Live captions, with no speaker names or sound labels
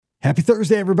Happy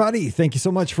Thursday, everybody. Thank you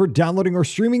so much for downloading or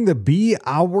streaming the Be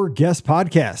Our Guest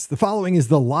podcast. The following is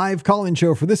the live call-in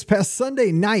show for this past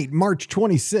Sunday night, March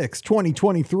 26,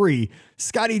 2023.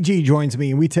 Scotty G joins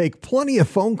me, and we take plenty of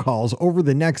phone calls over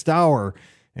the next hour,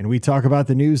 and we talk about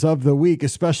the news of the week,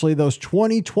 especially those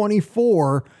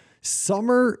 2024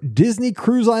 summer Disney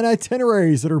Cruise Line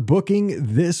itineraries that are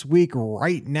booking this week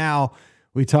right now.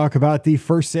 We talk about the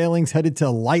first sailings headed to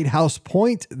Lighthouse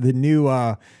Point, the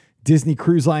new Disney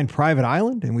Cruise Line private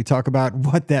island. And we talk about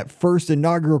what that first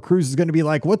inaugural cruise is going to be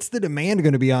like. What's the demand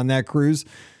going to be on that cruise?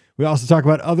 We also talk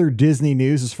about other Disney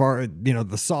news as far as,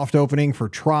 the soft opening for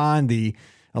Tron, the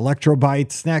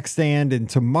Electrobite snack stand in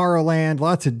Tomorrowland,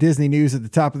 lots of Disney news at the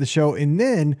top of the show. And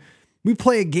then we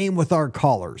play a game with our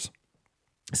callers.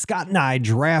 Scott and I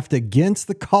draft against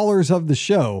the callers of the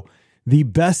show the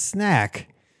best snack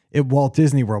at Walt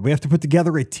Disney World. We have to put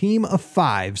together a team of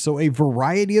 5, so a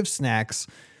variety of snacks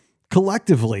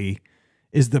collectively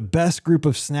is the best group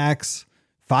of snacks,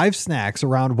 5 snacks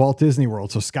around Walt Disney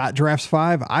World. So Scott drafts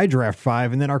 5, I draft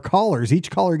 5, and then our callers,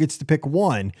 each caller gets to pick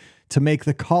 1 to make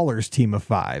the callers team of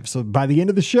 5. So by the end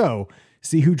of the show,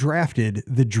 see who drafted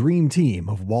the dream team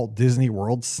of Walt Disney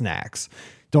World snacks.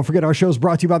 Don't forget, our show is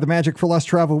brought to you by the Magic for Less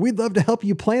Travel. We'd love to help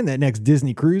you plan that next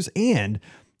Disney cruise and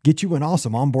get you an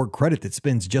awesome onboard credit that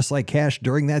spends just like cash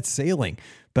during that sailing.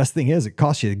 Best thing is, it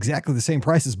costs you exactly the same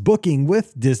price as booking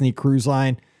with Disney Cruise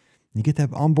Line. You get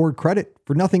that onboard credit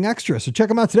for nothing extra. So check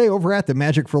them out today over at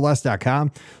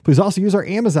themagicforless.com. Please also use our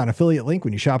Amazon affiliate link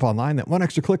when you shop online. That one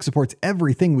extra click supports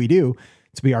everything we do.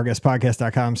 It's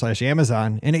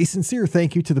beourguestpodcast.com/Amazon. And a sincere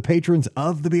thank you to the patrons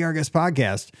of the Be Our Guest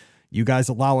podcast. You guys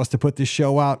allow us to put this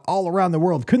show out all around the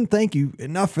world. Couldn't thank you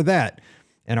enough for that.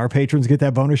 And our patrons get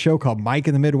that bonus show called Mike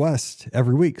in the Midwest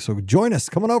every week. So join us.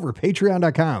 Come on over,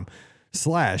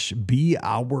 patreon.com/Be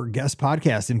Our Guest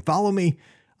podcast. And follow me.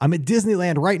 I'm at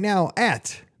Disneyland right now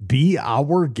at Be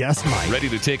Our Guest Mike. Ready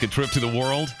to take a trip to the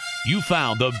world? You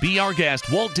found the Be Our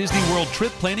Guest Walt Disney World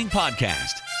Trip Planning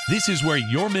Podcast. This is where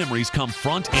your memories come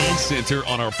front and center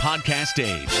on our podcast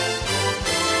stage.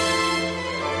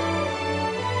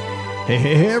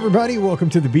 Hey, everybody. Welcome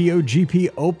to the BOGP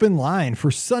Open Line for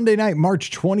Sunday night, March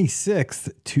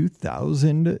 26th,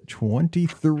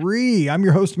 2023. I'm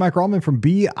your host, Mike Rallman from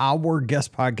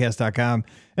BeOurGuestPodcast.com.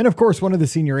 And of course, one of the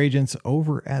senior agents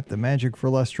over at the Magic for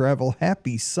Less Travel.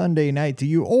 Happy Sunday night to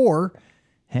you, or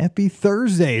happy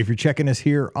Thursday if you're checking us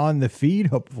here on the feed.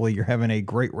 Hopefully you're having a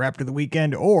great wrap to the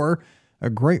weekend or a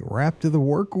great wrap to the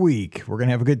work week. We're going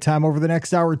to have a good time over the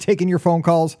next hour taking your phone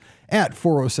calls at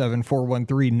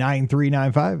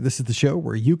 407-413-9395. This is the show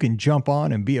where you can jump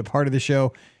on and be a part of the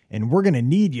show. And we're going to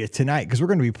need you tonight because we're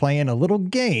going to be playing a little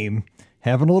game,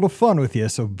 having a little fun with you.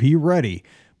 So be ready.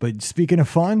 But speaking of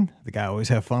fun, the guy I always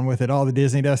have fun with at all the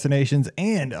Disney destinations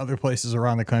and other places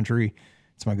around the country.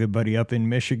 It's my good buddy up in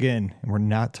Michigan. And we're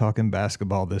not talking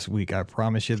basketball this week. I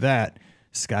promise you that.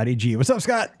 Scotty G. What's up,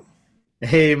 Scott?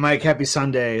 Hey, Mike, happy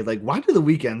Sunday. Why do the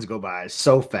weekends go by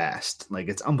so fast?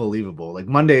 It's unbelievable.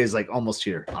 Monday is almost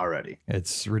here already.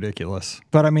 It's ridiculous.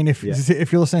 But I mean, if you're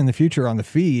listening in the future on the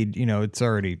feed, it's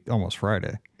already almost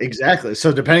Friday. Exactly.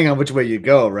 So depending on which way you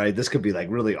go, right, this could be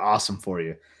really awesome for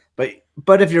you.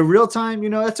 But if you're real time,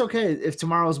 it's okay. If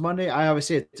tomorrow's Monday, I always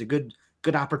say it's a good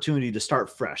opportunity to start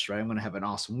fresh, right? I'm going to have an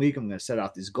awesome week. I'm going to set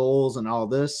out these goals and all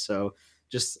this. So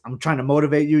I'm trying to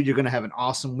motivate you. You're going to have an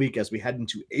awesome week as we head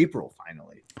into April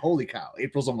finally. Holy cow.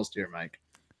 April's almost here, Mike.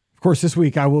 Of course, this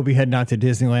week I will be heading out to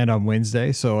Disneyland on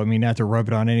Wednesday. So, I mean, not to rub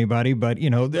it on anybody, but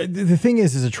the thing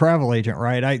is, as a travel agent,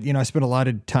 right? I spend a lot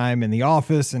of time in the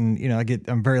office and,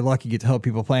 I'm very lucky to get to help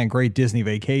people plan great Disney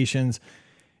vacations.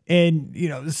 And,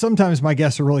 sometimes my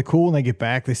guests are really cool when they get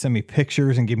back. They send me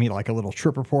pictures and give me a little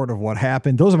trip report of what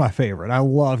happened. Those are my favorite. I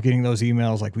love getting those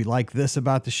emails. We like this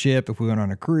about the ship if we went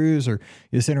on a cruise, or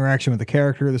this interaction with the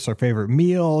character. This is our favorite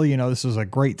meal. This was a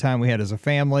great time we had as a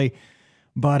family.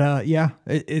 But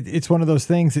it's one of those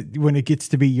things that when it gets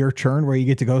to be your turn where you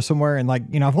get to go somewhere. And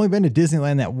I've only been to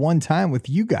Disneyland that one time with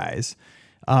you guys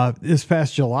this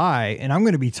past July, and I'm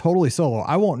going to be totally solo.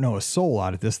 I won't know a soul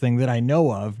out at this thing that I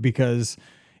know of because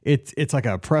it's like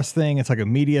a press thing. It's like a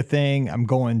media thing. I'm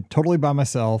going totally by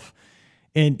myself.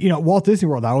 And, Walt Disney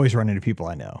World, I always run into people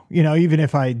I know. Even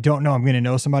if I don't know I'm going to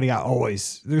know somebody,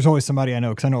 there's always somebody I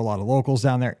know because I know a lot of locals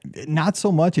down there. Not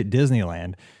so much at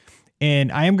Disneyland.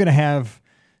 And I am going to have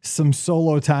some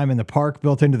solo time in the park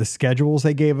built into the schedules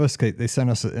they gave us. They sent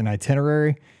us an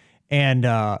itinerary. And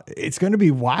it's going to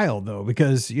be wild, though,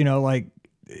 because,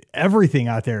 everything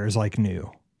out there is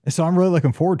new. So I'm really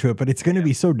looking forward to it, but it's going to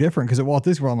be so different because at Walt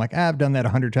Disney World, I'm like, I've done that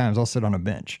 100 times. I'll sit on a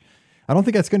bench. I don't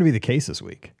think that's going to be the case this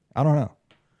week. I don't know.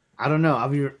 I don't know.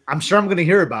 I'm sure I'm going to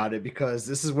hear about it because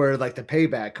this is where like the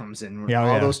payback comes in.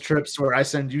 Yeah, Those trips where I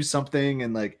send you something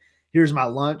and like, here's my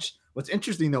lunch. What's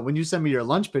interesting though, when you send me your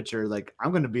lunch picture, like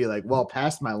I'm going to be like well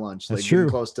past my lunch, That's like true. getting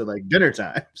close to like dinner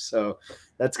time. So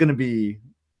that's going to be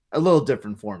a little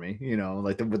different for me,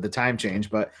 like with the time change.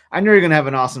 But I know you're going to have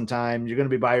an awesome time. You're going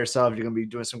to be by yourself. You're going to be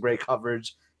doing some great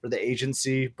coverage for the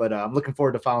agency. But I'm looking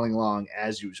forward to following along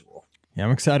as usual. Yeah,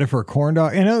 I'm excited for a corn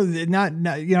dog. Not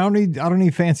I don't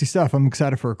need fancy stuff. I'm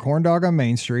excited for a corn dog on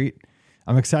Main Street.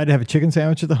 I'm excited to have a chicken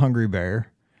sandwich at the Hungry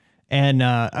Bear. And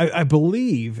I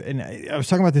believe, and I was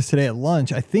talking about this today at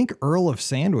lunch, I think Earl of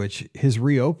Sandwich has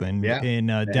reopened in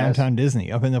downtown Disney,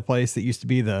 up in the place that used to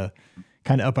be the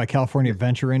kind of up by California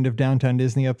Adventure end of downtown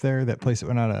Disney up there. That place that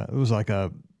went out it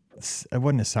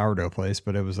wasn't a sourdough place,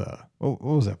 but it was what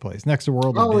was that place? Next to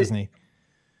World of Disney.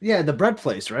 Yeah, the bread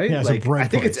place, right? Yeah, like, I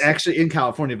think it's actually in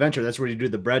California Adventure. That's where you do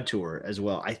the bread tour as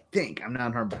well. I think. I'm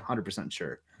not 100%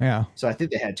 sure. Yeah. So I think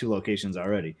they had 2 locations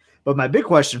already. But my big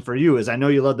question for you is, I know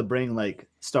you love to bring like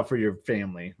stuff for your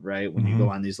family, right? When you go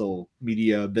on these little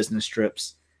media business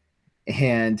trips.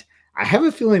 And I have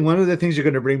a feeling one of the things you're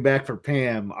going to bring back for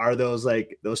Pam are those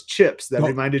chips that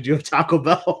reminded you of Taco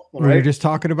Bell. Right? We were just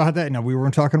talking about that. No, we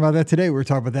weren't talking about that today. We were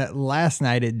talking about that last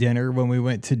night at dinner when we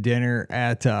went to dinner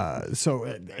at,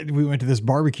 we went to this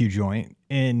barbecue joint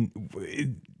and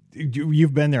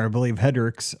you've been there, I believe,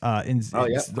 Hedrick's.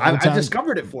 I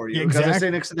discovered it for you because I stay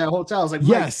next to that hotel. I was like,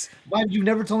 yes. Why you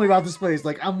never told me about this place?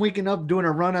 Like, I'm waking up doing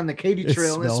a run on the Katy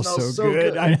Trail. It smells so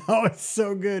good. I know, it's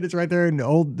so good. It's right there in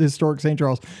old historic St.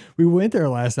 Charles. We went there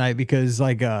last night because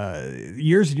like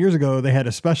years and years ago, they had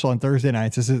a special on Thursday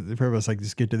nights. This is for us, like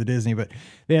just get to the Disney, but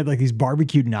they had like these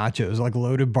barbecued nachos, like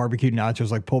loaded barbecued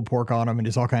nachos, like pulled pork on them and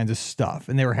just all kinds of stuff.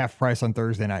 And they were half price on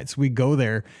Thursday nights. We go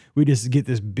there, we just get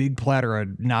this big platter of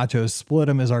nachos, split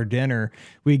them as our dinner.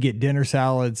 We get dinner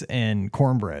salads and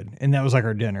cornbread, and that was like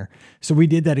our dinner. So we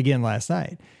did that again last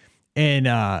night. And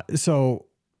so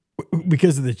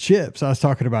because of the chips, I was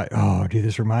talking about, oh, dude,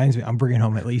 this reminds me, I'm bringing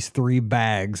home at least 3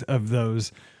 bags of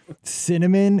those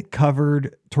cinnamon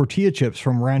covered tortilla chips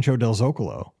from Rancho del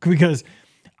Zocalo, because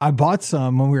I bought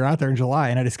some when we were out there in July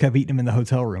and I just kept eating them in the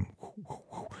hotel room.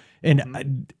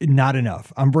 And not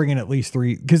enough. I'm bringing at least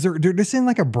 3 because they're just in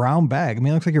like a brown bag. I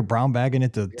mean, it looks like you're brown bagging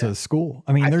it to school.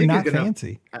 I mean, they're not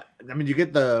fancy. I mean, you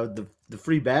get the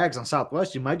free bags on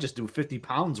Southwest. You might just do 50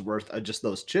 pounds worth of just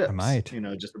those chips. I might,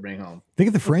 just to bring home. Think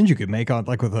of the fringe you could make on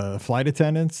like with flight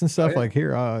attendants and stuff. Like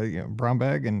here, brown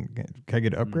bag, and can I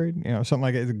get an upgrade? Something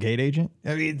like a gate agent.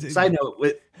 I mean, side note,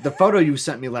 with the photo you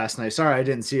sent me last night. Sorry, I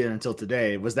didn't see it until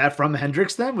today. Was that from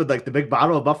Hendrix then, with like the big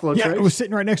bottle of Buffalo Trace? Yeah, it was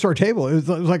sitting right next to our table. It was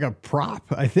like a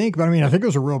prop, I think. But I mean, I think it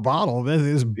was a real bottle.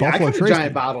 It was Buffalo Trace. A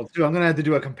giant bottle too. I'm gonna have to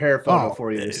do a compare photo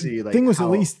for you to see. Like, thing was at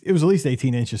least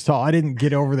 18 inches tall. I didn't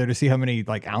get over there to see how many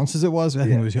like ounces it was. I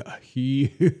think it was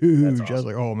huge. Awesome. I was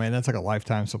like, oh man, that's like a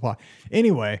lifetime supply.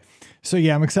 Anyway, so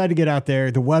yeah, I'm excited to get out there.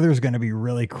 The weather's going to be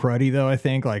really cruddy though. I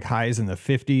think like highs in the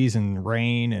 50s and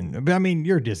rain. But I mean,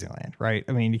 you're Disneyland, right?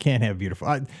 I mean, you can't have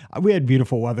beautiful. We had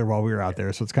beautiful weather while we were out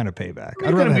there, so it's kind of payback.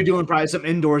 You're going to be doing probably some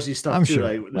indoorsy stuff I'm too. sure.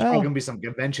 Like, there's probably going to be some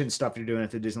convention stuff you're doing at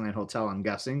the Disneyland Hotel, I'm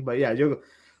guessing. But yeah,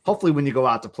 hopefully when you go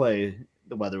out to play,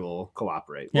 the weather will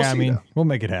cooperate. We'll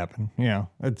make it happen.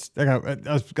 I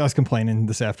was complaining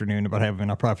this afternoon about having,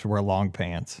 I probably have to wear long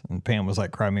pants, and Pam was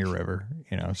like, cry me a river,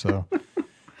 so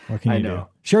what can you do?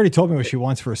 She already told me what she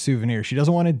wants for a souvenir. She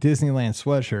doesn't want a Disneyland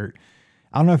sweatshirt.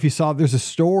 I don't know if you saw, there's a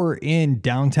store in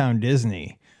downtown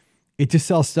Disney. It just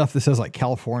sells stuff that says like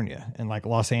California and like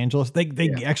Los Angeles. They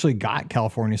actually got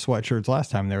California sweatshirts last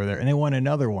time they were there, and they want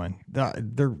another one.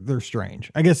 They're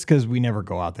strange. I guess because we never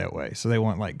go out that way, so they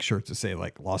want like shirts that say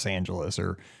like Los Angeles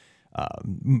or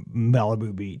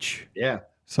Malibu Beach. Yeah,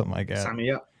 something like that. Sign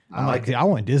me up. I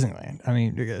want Disneyland. I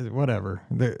mean, whatever.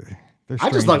 I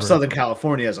just love Southern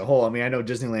California as a whole. I mean, I know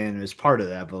Disneyland is part of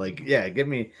that, but like, yeah, give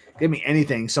me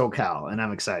anything SoCal, and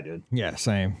I'm excited. Yeah,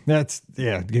 same.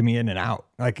 Give me In-N-Out,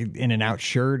 like an In-N-Out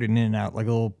shirt and In-N-Out like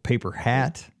a little paper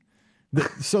hat.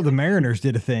 So the Mariners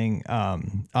did a thing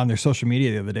on their social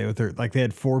media the other day with they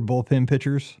had 4 bullpen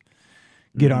pitchers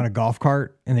get on a golf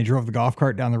cart, and they drove the golf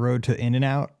cart down the road to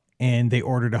In-N-Out, and they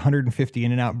ordered 150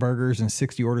 In-N-Out burgers and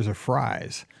 60 orders of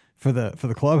fries for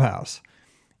the clubhouse.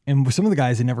 And some of the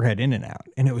guys had never had In-N-Out,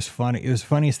 and it was funny. It was the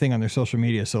funniest thing on their social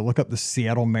media. So look up the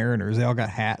Seattle Mariners. They all got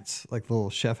hats, like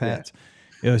little chef hats.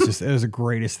 It was the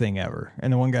greatest thing ever.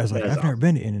 And the one guy's like, I've never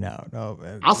been to In-N-Out. Oh,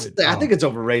 I think it's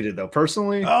overrated though,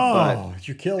 personally. Oh,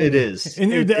 you're killing it. Me. It is.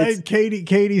 And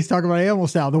Katie's talking about animal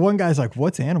style. The one guy's like,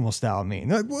 what's animal style mean?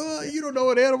 They're like, well, you don't know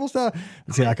what animal style.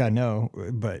 See, like I know,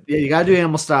 but yeah, you gotta do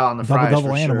animal style on the fries.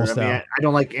 Double animal style. I mean, I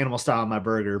don't like animal style on my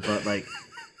burger, but like,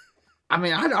 I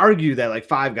mean, I'd argue that like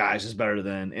Five Guys is better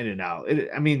than In-N-Out.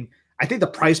 I mean, I think the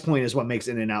price point is what makes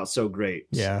In-N-Out so great.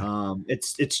 Yeah.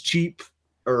 It's cheap.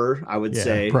 I would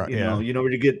say, you know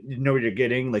where you're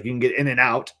getting, like you can get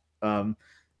In-N-Out,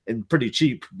 and pretty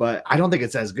cheap, but I don't think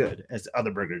it's as good as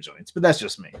other burger joints, but that's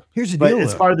just me. Here's the deal.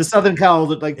 It's part of the Southern Cal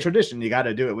like tradition. You got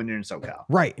to do it when you're in SoCal.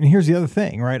 Right. And here's the other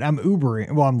thing, right? I'm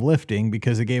Ubering. Well, I'm Lyfting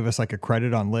because it gave us like a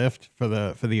credit on Lyft for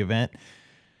the event.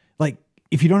 Like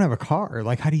if you don't have a car,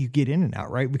 like how do you get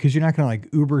In-N-Out, right? Because you're not going to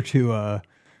like Uber to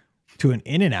an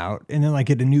In-N-Out and then like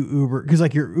get a new Uber. Cause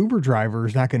like your Uber driver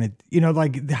is not going to, you know,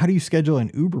 like how do you schedule an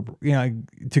Uber, you know,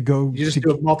 to go? You just do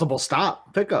a multiple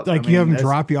stop pickup. Like you have them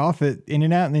drop you off at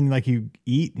In-N-Out and then like you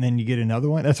eat and then you get another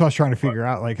one. That's what I was trying to figure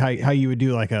out. Like how you would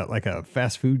do like a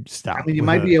fast food stop. I mean, you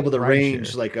might be able to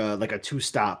arrange like a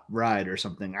 2-stop ride or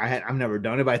something. I've never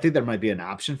done it, but I think there might be an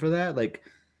option for that. Like,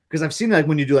 because I've seen like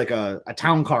when you do like a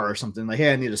town car or something, like,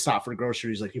 hey, I need to stop for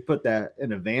groceries. Like you put that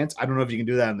in advance. I don't know if you can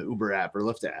do that on the Uber app or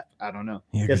Lyft app. I don't know.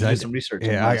 Yeah, you have to do some research.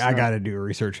 Yeah, I got to do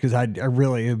research because I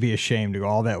really, it would be ashamed to go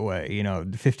all that way, you know,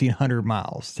 1,500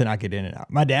 miles to not get In-N-Out.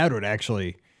 My dad would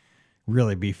actually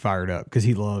really be fired up because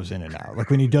he loves In-N-Out. Like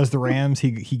when he does the Rams,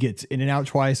 he gets In-N-Out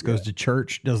twice, goes to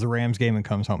church, does the Rams game and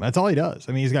comes home. That's all he does.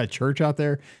 I mean, he's got a church out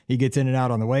there. He gets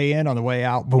In-N-Out on the way in, on the way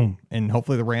out, boom. And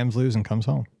hopefully the Rams lose and comes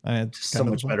home. I mean, it's so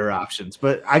much better options,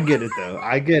 but I get it though.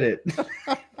 I get it.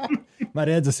 My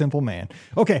dad's a simple man.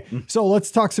 Okay. So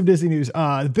let's talk some Disney news.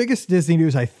 The biggest Disney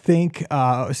news, I think,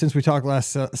 since we talked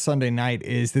last Sunday night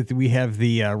is that we have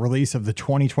the release of the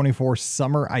 2024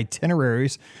 summer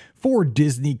itineraries for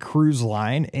Disney Cruise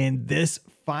Line. And this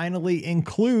finally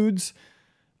includes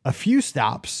a few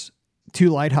stops to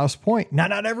Lighthouse Point. Now,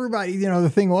 not everybody, you know, the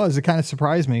thing was, it kind of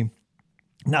surprised me.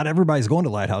 Not everybody's going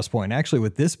to Lighthouse Point. Actually,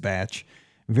 with this batch,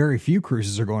 very few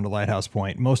cruises are going to Lighthouse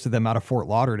Point. Most of them out of Fort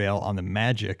Lauderdale on the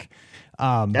Magic.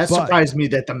 That surprised me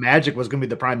that the Magic was going to be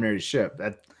the primary ship.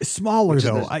 That smaller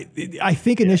though. I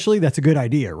think initially that's a good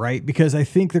idea, right? Because I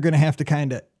think they're going to have to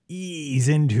kind of ease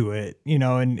into it, you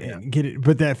know, and get it.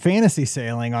 But that fantasy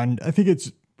sailing on, I think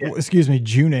it's,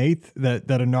 June 8th,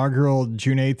 that inaugural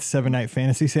June 8th 7-night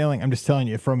fantasy sailing. I'm just telling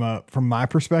you from my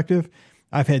perspective,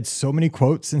 I've had so many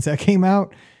quotes since that came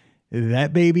out.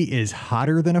 That baby is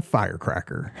hotter than a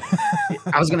firecracker.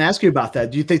 I was going to ask you about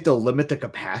that. Do you think they'll limit the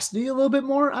capacity a little bit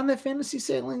more on that fantasy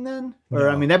sailing then? Or, No.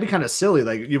 I mean, that'd be kind of silly.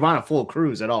 Like you want a full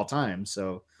cruise at all times.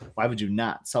 So why would you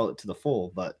not sell it to the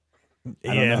full? But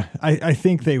I don't know. I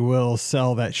think they will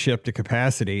sell that ship to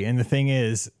capacity. And the thing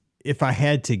is, if I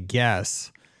had to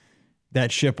guess,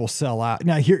 that ship will sell out.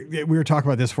 Now here, we were talking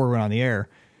about this before we went on the air,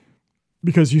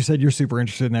 because you said you're super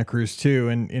interested in that cruise too.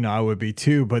 And, you know, I would be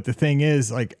too. But the thing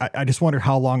is, like, I just wonder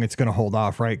how long it's going to hold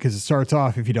off, right? Because it starts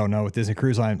off, if you don't know, with Disney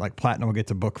Cruise Line, like Platinum will get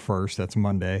to book first. That's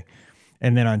Monday.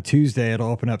 And then on Tuesday, it'll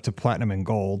open up to Platinum and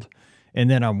Gold. And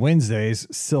then on Wednesdays,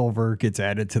 Silver gets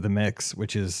added to the mix,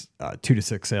 which is 2 to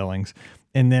 6 sailings.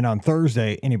 And then on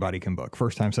Thursday, anybody can book,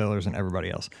 first-time sailors and everybody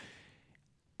else.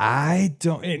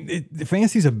 The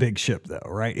Fantasy's a big ship though,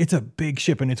 right? It's a big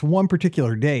ship and it's one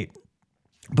particular date.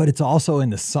 But it's also in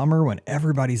the summer when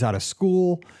everybody's out of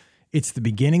school. It's the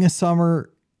beginning of summer.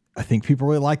 I think people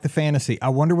really like the Fantasy. I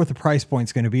wonder what the price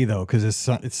point's going to be, though, because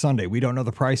it's Sunday. We don't know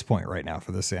the price point right now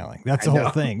for the sailing. That's the whole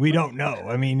thing. We don't know.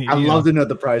 I mean, I'd love to know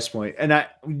the price point. And I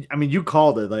mean, you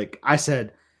called it. Like I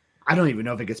said, I don't even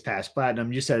know if it gets past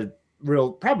Platinum. You said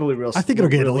probably real. I think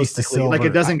it'll get at least to Silver. Like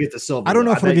it doesn't get to Silver. I don't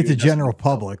know if it'll get to general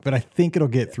public, but I think it'll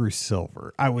get through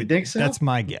Silver. I would think so. That's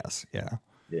my guess. Yeah.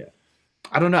 Yeah.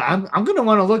 I don't know. I'm gonna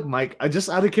want to look, Mike. I just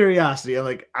out of curiosity.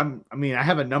 I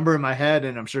have a number in my head,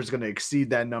 and I'm sure it's gonna exceed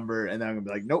that number, and then I'm gonna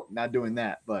be like, nope, not doing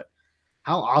that. But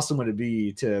how awesome would it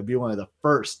be to be one of the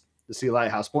first to see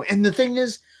Lighthouse Point? And the thing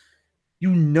is, you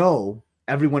know,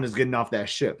 everyone is getting off that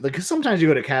ship. Like, cause sometimes you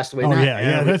go to Castaway. Oh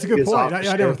yeah, that's a good point.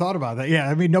 I never thought about that. Yeah,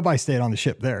 I mean, nobody stayed on the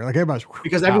ship there. Like everybody's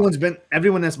because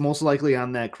everyone that's most likely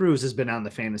on that cruise has been on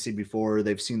the Fantasy before.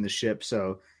 They've seen the ship,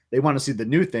 so they want to see the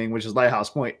new thing, which is Lighthouse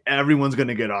Point. Everyone's going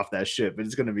to get off that ship.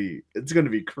 It's going to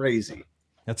be crazy.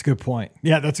 That's a good point.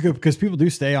 Yeah, that's good because people do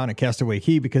stay on at Castaway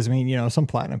Cay because, I mean, you know, some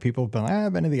Platinum people have been like,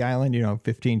 I've been to the island, you know,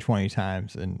 15, 20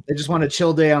 times. And they just want a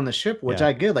chill day on the ship, which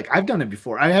I get. Like I've done it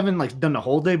before. I haven't like done the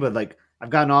whole day, but like I've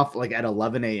gotten off like at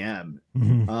 11 a.m.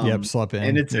 Slept in.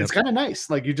 And it's kind of nice.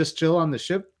 Like you just chill on the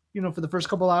ship for the first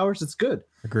couple hours, it's good.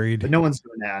 Agreed. But no one's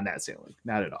doing that on that sailing.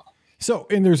 Not at all. So,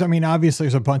 and obviously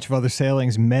there's a bunch of other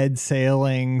sailings, med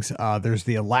sailings. There's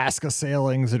the Alaska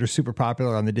sailings that are super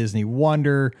popular on the Disney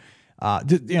Wonder.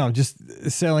 Just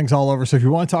sailings all over. So if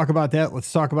you want to talk about that,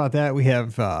 let's talk about that. We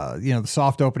have, the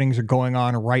soft openings are going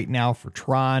on right now for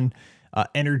Tron.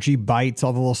 Energy Bites,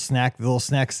 all the little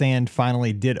snack stand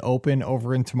finally did open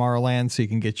over in Tomorrowland. So you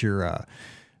can get your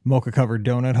mocha covered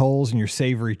donut holes and your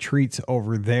savory treats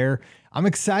over there. I'm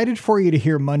excited for you to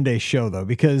hear Monday's show though,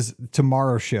 because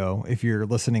tomorrow's show, if you're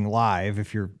listening live,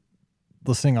 if you're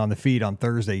listening on the feed on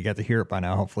Thursday, you got to hear it by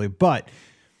now, hopefully. But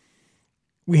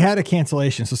we had a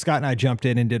cancellation. So Scott and I jumped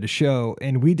in and did a show,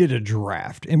 and we did a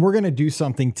draft, and we're going to do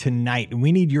something tonight. And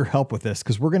we need your help with this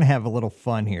because we're going to have a little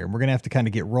fun here. We're going to have to kind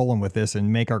of get rolling with this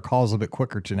and make our calls a bit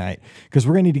quicker tonight because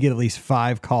we're going to need to get at least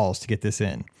 5 calls to get this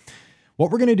in.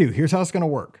 What we're going to do, here's how it's going to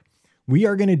work. We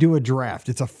are going to do a draft.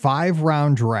 It's a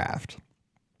 5-round draft.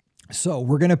 So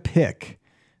we're going to pick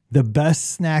the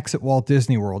best snacks at Walt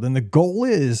Disney World. And the goal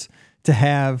is to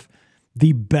have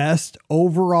the best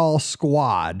overall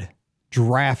squad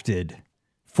drafted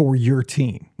for your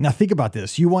team. Now think about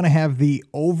this. You want to have the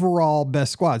overall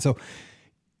best squad. So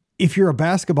if you're a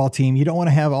basketball team, you don't want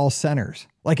to have all centers.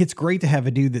 Like it's great to have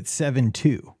a dude that's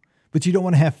 7'2", but you don't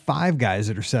want to have 5 guys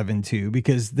that are 7'2",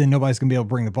 because then nobody's going to be able to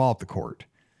bring the ball up the court.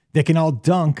 They can all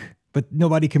dunk, but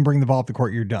nobody can bring the ball up the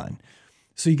court. You're done.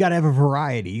 So you got to have a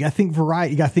variety. You got to think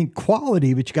variety. You got to think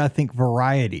quality, but you got to think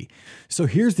variety. So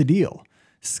here's the deal.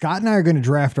 Scott and I are going to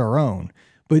draft our own,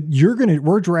 but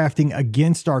we're drafting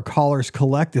against our callers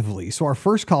collectively. So our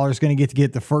first caller is going to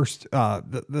get the first,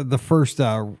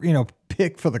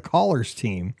 pick for the callers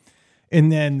team.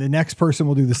 And then the next person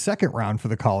will do the second round for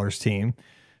the callers team,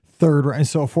 third round, and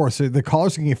so forth. So the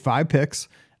callers can get 5 picks.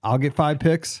 I'll get 5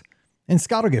 picks and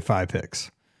Scott will get 5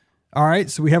 picks. All right.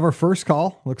 So we have our first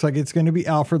call. Looks like it's going to be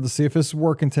Alfred. Let's see if this is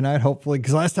working tonight. Hopefully.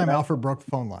 Cause last time Alfred broke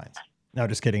the phone lines. No,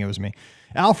 just kidding. It was me.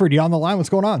 Alfred, you on the line? What's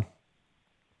going on?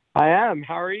 I am.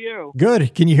 How are you?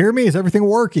 Good. Can you hear me? Is everything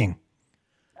working?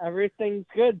 Everything's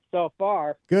good so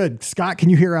far. Good. Scott, can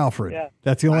you hear Alfred? Yeah.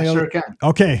 That's the only I other. sure can.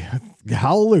 Okay.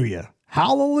 Hallelujah.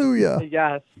 Hallelujah.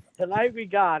 Yes. Tonight we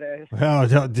got it.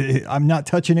 Oh, I'm not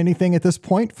touching anything at this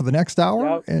point for the next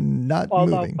hour and not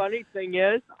moving. The funny thing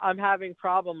is, I'm having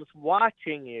problems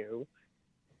watching you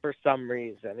for some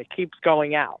reason. It keeps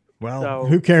going out. Well, so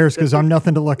who cares? Because I'm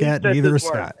nothing to look at, and neither is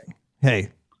Scott. Working.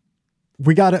 Hey,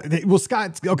 we got to. Well,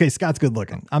 Scott's good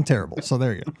looking. I'm terrible. So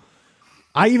there you go.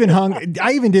 I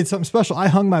even did something special. I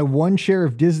hung my 1 share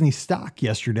of Disney stock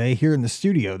yesterday here in the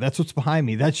studio. That's what's behind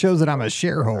me. That shows that I'm a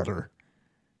shareholder.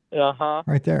 Uh-huh.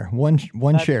 Right there. One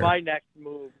That's share. my next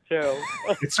move too.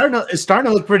 It's starting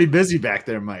to look pretty busy back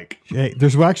there, Mike. Hey,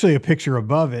 there's actually a picture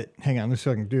above it. Hang on, just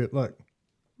so I can do it. Look.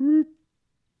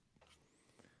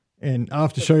 And I'll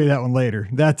have to show you that one later.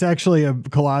 That's actually a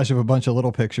collage of a bunch of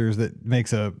little pictures that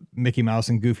makes a Mickey Mouse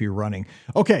and Goofy running.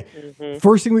 Okay. Mm-hmm.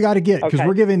 First thing we got to get, because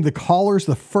we're giving the callers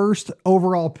the first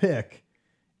overall pick.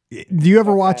 Do you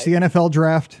ever watch the NFL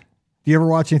draft? Do you ever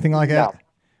watch anything like that?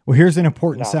 Well, here's an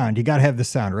important sound. You got to have this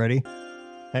sound. Ready?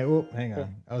 Hey, hang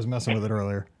on. I was messing with it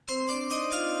earlier.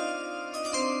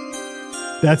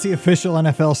 That's the official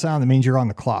NFL sound. That means you're on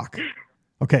the clock.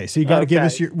 Okay, so you got to give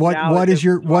us your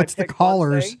what's the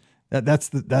callers?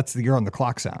 That's you're on the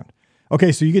clock sound.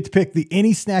 Okay, so you get to pick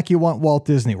any snack you want, Walt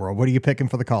Disney World. What are you picking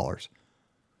for the callers?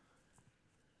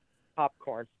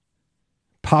 Popcorn.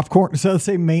 Popcorn. So let's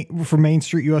say for Main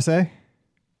Street USA.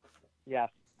 Yes.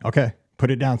 Okay. Put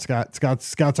it down, Scott.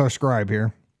 Scott's our scribe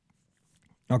here.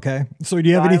 Okay. So do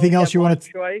you have anything else you want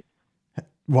to? Choice?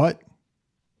 What?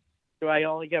 Do I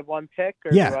only get 1 pick,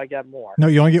 or do I get more? No,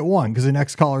 you only get 1 because the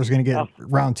next caller is going to get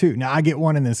round 2. Now I get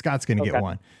 1, and then Scott's going to get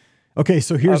 1. Okay.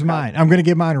 So here's mine. I'm going to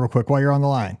get mine real quick while you're on the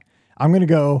line. I'm going to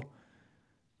go.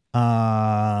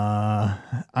 I'm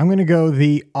going to go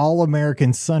the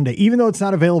All-American Sundae, even though it's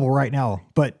not available right now,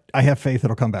 but I have faith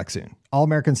it'll come back soon.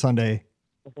 All-American Sundae.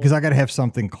 Because I got to have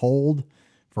something cold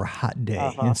for a hot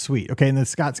day and sweet. Okay, and then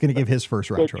Scott's going to give his first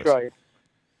round choice.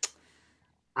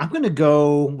 I'm going to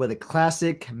go with a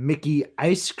classic Mickey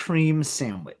ice cream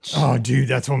sandwich. Oh, dude,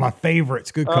 that's one of my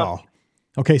favorites. Good call.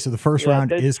 Okay, so the first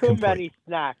round is complete. There's too many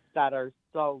snacks that are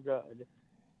so good.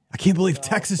 I can't believe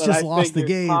Texas just lost the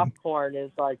game. Popcorn is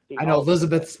like I know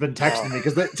Elizabeth's been texting me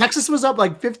because Texas was up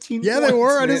like 15 Yeah, they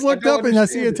were. I just looked up and I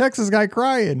see a Texas guy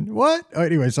crying. What? Oh,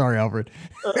 anyway, sorry, Alfred.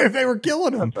 If they were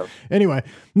killing him. Anyway,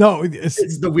 no.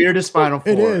 It's the weirdest Final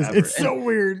Four. It is. Ever. It's so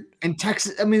weird. And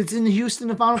Texas, I mean, it's in Houston.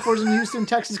 The Final Four's in Houston.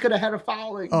 Texas could have had a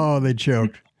fouling. Oh, they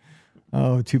choked.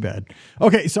 Oh, too bad.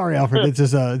 Okay, sorry, Alfred. It's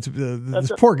just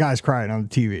this poor guy's crying on the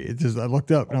TV. It's just I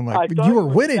looked up and I'm like, you were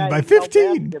winning by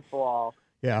 15.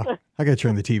 Yeah, I got to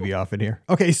turn the TV off in here.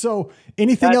 Okay, so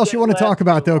anything else you want to talk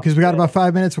about though? Because we got about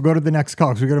 5 minutes. We'll go to the next call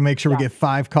because we got to make sure we get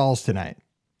 5 calls tonight.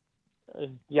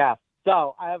 Yeah.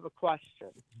 So I have a question.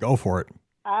 Go for it.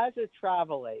 As a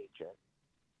travel agent,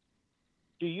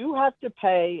 do you have to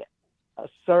pay a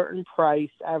certain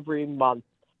price every month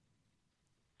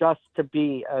just to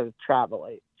be a travel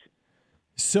agent?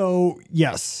 So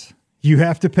yes, you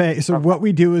have to pay. So what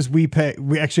we do is we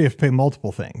actually have to pay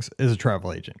multiple things as a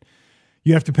travel agent.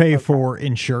 You have to pay for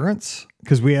insurance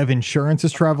because we have insurance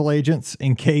as travel agents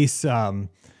in case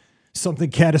something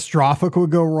catastrophic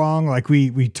would go wrong. Like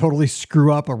we totally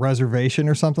screw up a reservation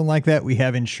or something like that. We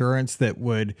have insurance that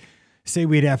would say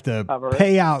we'd have to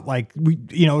pay out like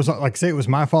it was like say it was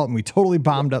my fault and we totally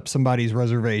bombed up somebody's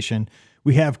reservation.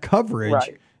 We have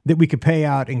coverage that we could pay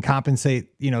out and compensate,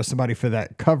 somebody for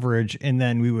that coverage. And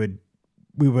then we would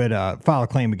file a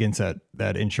claim against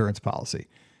that insurance policy.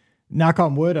 Knock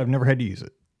on wood, I've never had to use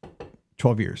it.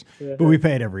 12 years, but we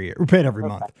pay it every year. We pay it every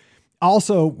month.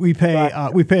 Also, we pay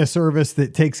a service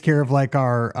that takes care of like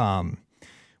our,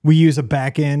 we use a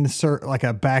backend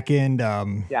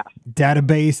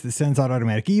database that sends out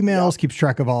automatic emails, keeps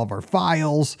track of all of our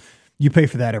files. You pay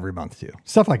for that every month too.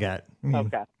 Stuff like that.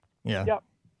 Okay. Yeah. Yep.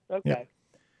 Okay. Yep.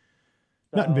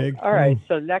 Nothing big. All right.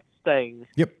 So next thing.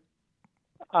 Yep.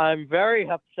 I'm very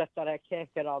upset that I can't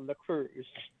get on the cruise.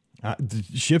 The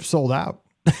ship sold out.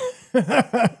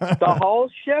 The whole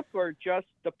ship or just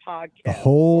the podcast? The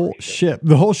whole ship.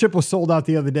 The whole ship was sold out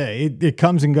the other day. It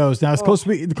comes and goes. Now,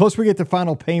 the closer we get to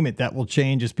final payment, that will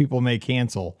change as people may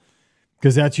cancel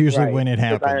because that's usually when it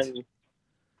happens.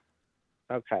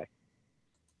 Okay.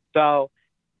 So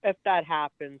if that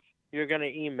happens, you're going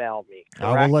to email me,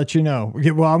 correct? I will let you know.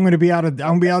 Well, I'm going to be out of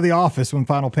the office when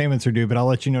final payments are due, but I'll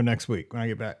let you know next week when I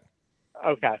get back.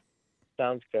 Okay.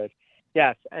 Sounds good.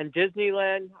 Yes. And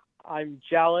Disneyland, I'm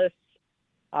jealous.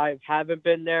 I haven't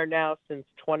been there now since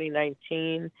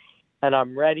 2019, and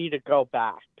I'm ready to go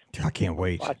back. I can't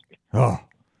wait. I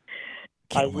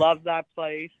love that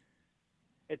place.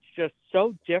 It's just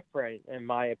so different, in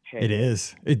my opinion. It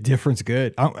is. Different's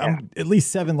good. I'm at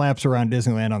least 7 laps around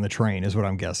Disneyland on the train is what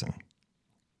I'm guessing.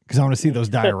 Because I want to see those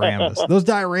dioramas. Those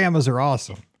dioramas are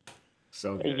awesome.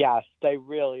 So good. Yes, they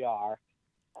really are.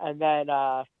 And then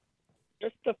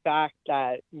just the fact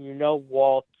that,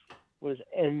 Walt was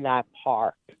in that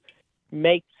park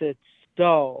makes it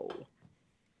so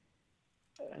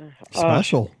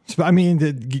special. I mean,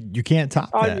 you can't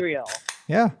top that. Unreal.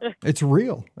 Yeah, it's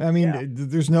real. I mean,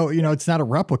 there's no, it's not a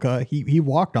replica. He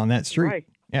walked on that street. Right.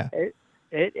 Yeah.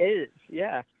 It is.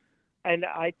 Yeah. And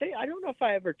I don't know if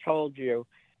I ever told you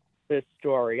this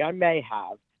story. I may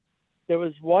have. There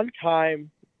was one time,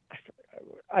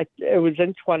 it was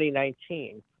in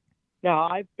 2019. Now,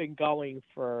 I've been going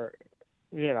for,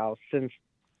 since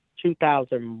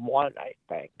 2001, I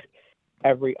think,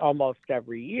 almost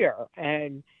every year.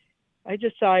 And I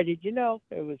decided,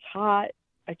 it was hot.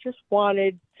 I just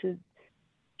wanted to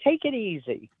take it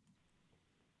easy.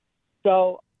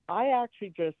 So I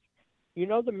actually just,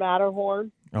 the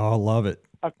Matterhorn? Oh, I love it.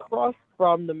 Across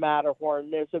from the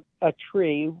Matterhorn, there's a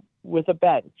tree with a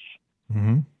bench.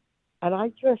 Mm-hmm. And I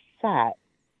just sat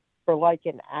for like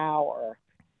an hour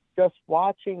just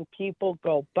watching people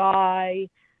go by,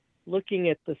 looking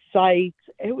at the sights.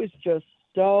 It was just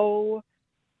so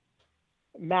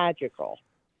magical.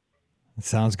 It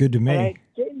sounds good to me. And it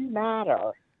didn't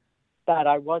matter that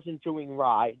I wasn't doing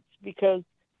rides because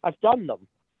I've done them.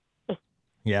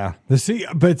 Yeah.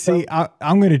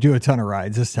 I'm going to do a ton of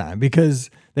rides this time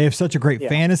because they have such a great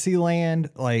fantasy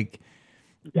land. Like,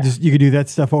 you could do that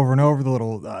stuff over and over. The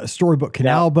little storybook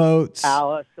canal boats.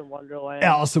 Alice in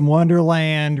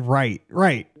Wonderland. Right.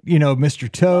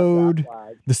 Mr. Toad.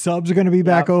 The subs are going to be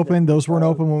back open. Those weren't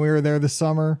open when we were there this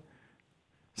summer.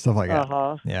 Stuff like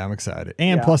that. Yeah, I'm excited.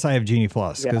 And plus I have Genie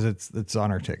Plus because it's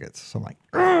on our tickets. So I'm like,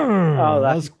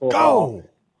 let's cool. Go.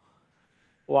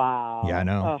 Wow. Yeah, I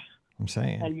know. I'm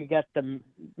saying. And you get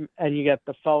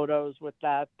the photos with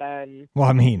that then. Well,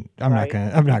 I mean, I'm not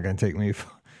gonna take me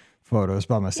photos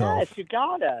by myself. Yes, you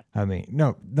gotta. I mean,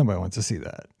 no, nobody wants to see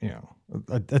that.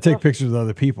 I take pictures with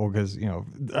other people because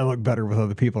I look better with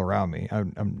other people around me.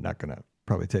 I'm not gonna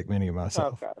probably take many of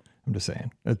myself. Okay. I'm just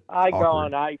saying.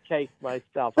 I take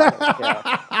myself. I don't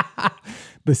care.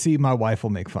 But see, my wife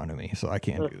will make fun of me, so I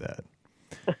can't do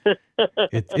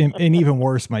that. And even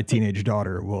worse, my teenage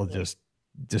daughter will just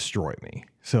destroy me.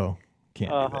 So Can't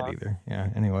do that either. Yeah.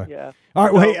 Anyway. Yeah. All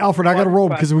right. Well, hey, Alfred, I got to roll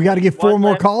because we got to get 4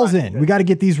 more calls in. We got to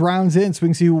get these rounds in so we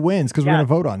can see who wins because we're going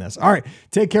to vote on this. All right.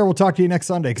 Take care. We'll talk to you next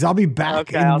Sunday because I'll be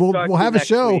back and we'll have a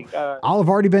show. I'll have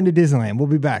already been to Disneyland. We'll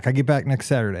be back. I get back next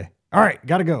Saturday. All right.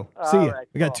 Got to go. See you.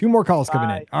 We got 2 more calls coming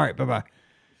in. All right. Bye-bye.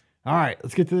 All right.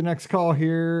 Let's get to the next call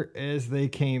here as they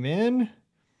came in.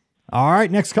 All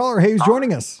right. Next caller. Hey, who's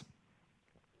joining us?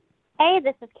 Hey,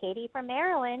 this is Katie from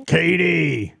Maryland.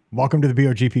 Katie, welcome to the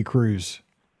BOGP cruise.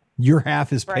 Your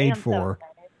half is paid for.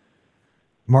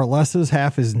 Marlesa's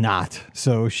half is not.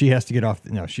 So she has to get off.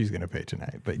 No, she's going to pay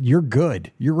tonight. But you're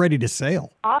good. You're ready to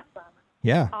sail. Awesome.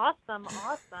 Yeah. Awesome.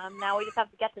 Now we just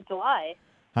have to get to July.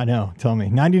 I know. Tell me.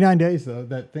 99 days, though.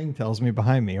 That thing tells me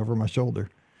behind me over my shoulder.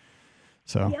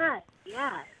 So.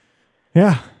 Yes.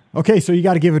 Yeah. Okay, so you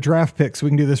got to give a draft pick, so we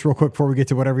can do this real quick before we get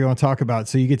to whatever you want to talk about.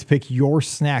 So you get to pick your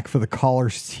snack for the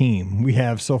callers team. We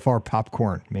have so far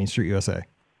popcorn, Main Street USA.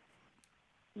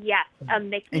 Yes,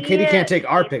 Mickey. And Katie can't take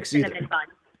our picks either.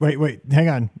 Wait, hang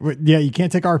on. Yeah, you can't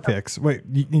take our picks. Wait,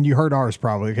 and you heard ours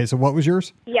probably. Okay, so what was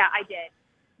yours? Yeah, I did.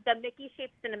 The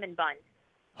Mickey-shaped cinnamon bun.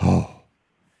 Oh,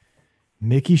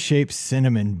 Mickey-shaped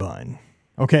cinnamon bun.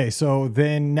 Okay, so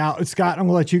then now, Scott, I'm going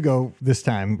to let you go this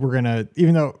time. We're going to,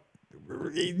 even though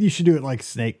you should do it like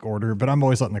snake order, but I'm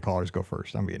always letting the callers go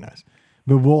first. I'm being nice,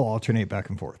 but we'll alternate back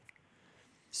and forth.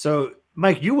 So,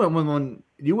 Mike, you went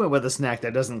with a snack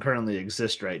that doesn't currently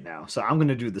exist right now. So I'm going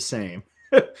to do the same.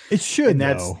 It should,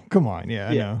 though. Come on,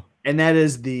 I know. And that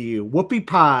is the whoopie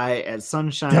pie at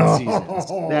Sunshine Seasons.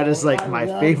 That is like my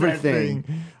favorite thing.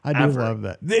 I do love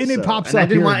that, and it pops up. I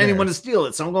didn't want anyone to steal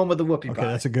it, so I'm going with the whoopie pie. Okay,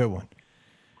 that's a good one.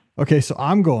 Okay, so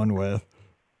I'm going with.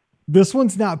 This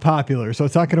one's not popular, so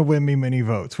it's not going to win me many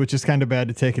votes, which is kind of bad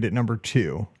to take it at number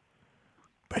 2.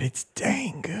 But it's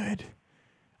dang good.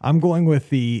 I'm going with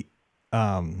the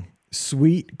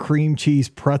sweet cream cheese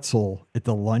pretzel at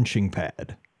the lunching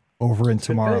pad over in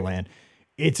Tomorrowland.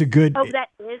 It's a good. Oh, that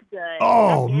is good.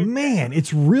 Oh, man,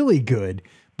 it's really good.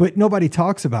 But nobody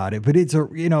talks about it. But it's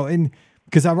and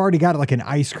because I've already got like an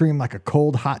ice cream, like a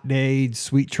cold hot day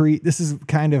sweet treat. This is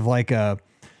kind of like a.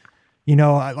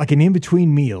 Like an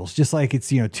in-between meals, just like it's,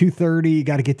 2:30, you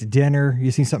got to get to dinner. You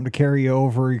see something to carry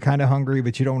over. You're kind of hungry,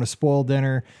 but you don't want to spoil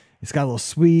dinner. It's got a little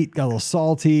sweet, got a little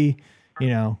salty,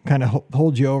 kind of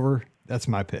hold you over. That's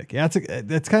my pick. Yeah,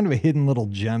 that's kind of a hidden little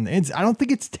gem. I don't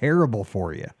think it's terrible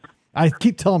for you. I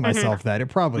keep telling myself that. It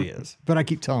probably is, but I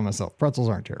keep telling myself pretzels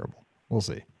aren't terrible. We'll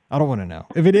see. I don't want to know.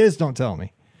 If it is, don't tell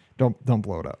me. Don't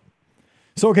blow it up.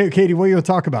 So, okay, Katie, what are you going to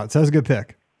talk about? So that's a good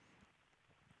pick.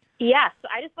 Yes,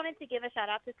 I just wanted to give a shout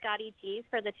out to Scotty G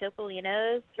for the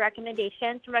Topolino's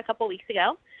recommendations from a couple weeks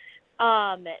ago.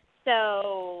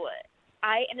 So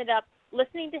I ended up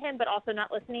listening to him, but also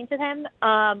not listening to him.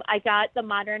 I got the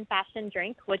modern fashion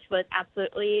drink, which was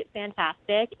absolutely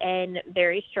fantastic and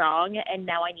very strong. And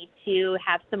now I need to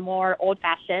have some more old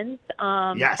fashions,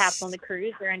 perhaps on the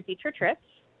cruise or in future trips.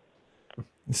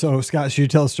 So, Scott, should you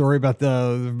tell a story about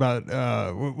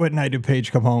what night did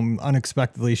Paige come home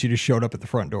unexpectedly? She just showed up at the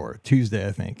front door Tuesday,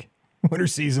 I think, when her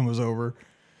season was over.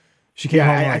 She came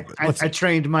home. I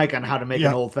trained Mike on how to make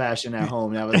an old fashioned at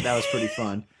home. That was pretty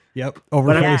fun. Yep, over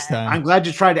FaceTime. I'm glad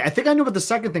you tried it. I think I knew what the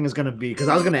second thing is going to be because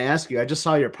I was going to ask you. I just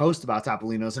saw your post about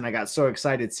Topolino's and I got so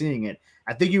excited seeing it.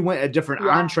 I think you went a different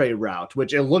entree route,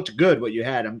 which it looked good. What you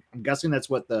had, I'm guessing that's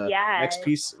what the next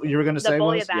piece you were going to say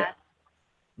was.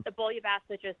 The bouillabaisse,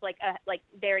 which is like a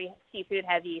very seafood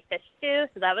heavy fish stew,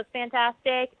 so that was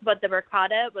fantastic. But the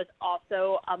ricotta was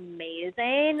also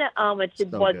amazing, which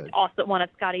was also one of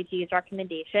Scotty G's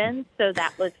recommendations. So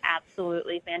that was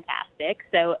absolutely fantastic.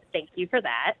 So thank you for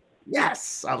that.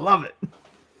 Yes, I love it.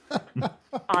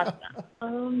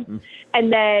 Awesome.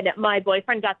 And then my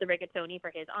boyfriend got the rigatoni for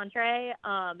his entree,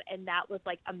 and that was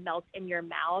like a melt in your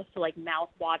mouth, so like mouth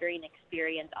watering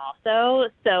experience also.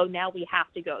 So now we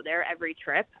have to go there every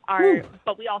trip.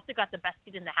 But we also got the best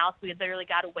seat in the house. We literally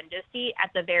got a window seat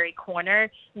at the very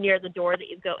corner near the door that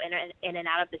you go in and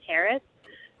out of the terrace.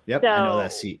 Yep, so I know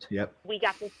that seat. Yep. We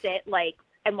got to sit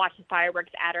and watch the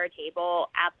fireworks at our table.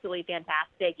 Absolutely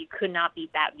fantastic. You could not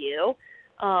beat that view.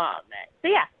 So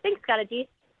yeah, thanks, Scotty G.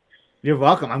 You're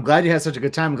welcome. I'm glad you had such a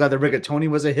good time. I'm glad the rigatoni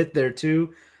was a hit there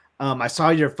too. I saw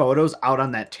your photos out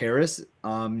on that terrace.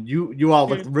 You all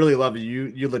looked really lovely.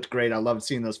 You looked great. I loved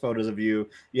seeing those photos of you.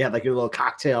 You had like your little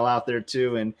cocktail out there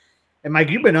too. And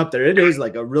Mike, you've been up there. It is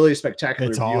like a really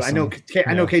spectacular view. Awesome.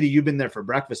 I know, Katie, you've been there for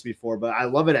breakfast before, but I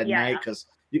love it at night because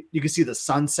you can see the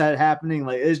sunset happening.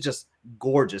 Like it's just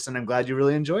gorgeous. And I'm glad you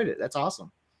really enjoyed it. That's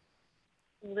awesome.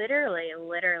 Literally.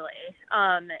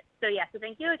 So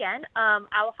thank you again.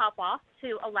 I'll hop off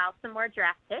to allow some more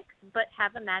draft picks, but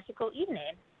have a magical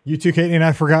evening. You too, Katie, and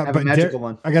I forgot, Have a but magical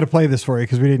one. I got to play this for you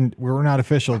because we were not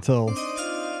official till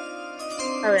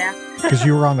Oh yeah. because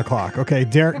you were on the clock. Okay,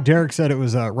 Derek said it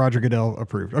was Roger Goodell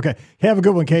approved. Okay, have a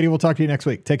good one, Katie. We'll talk to you next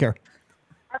week. Take care.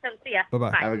 Awesome. See ya.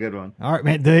 Bye-bye. Have a good one. All right,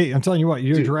 man. I'm telling you what,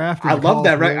 your Dude, draft. I love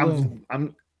that.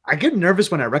 I get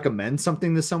nervous when I recommend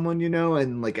something to someone,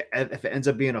 and like if it ends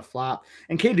up being a flop.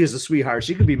 And Katie is a sweetheart;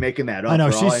 she could be making that up. I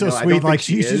know for all she's so I sweet. don't Like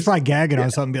think she's probably gagging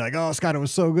on something, be like, "Oh, Scott, it was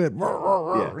so good."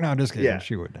 Yeah. No, just kidding. Yeah.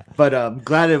 She would not. But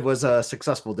glad it was a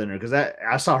successful dinner because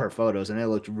I saw her photos and it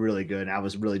looked really good. And I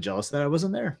was really jealous that I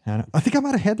wasn't there. I think I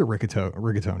might have had the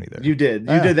rigatoni there. You did.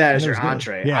 You Yeah, did that as it your was good.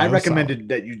 entree. Yeah, I it was recommended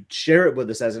that you share it with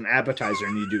us as an appetizer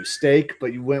and you do steak,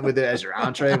 but you went with it as your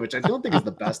entree, which I don't think is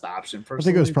the best option. I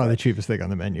think it was probably the cheapest thing on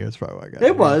the menu. That's probably why I got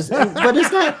It was, but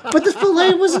it's not. But the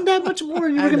fillet wasn't that much more.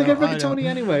 You were going to get I know. rigatoni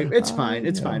anyway. It's fine.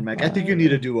 It's fine, Mike. I think you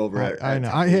need a do-over. I know.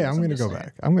 I'm going to go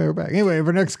back. I'm going to go back. Anyway,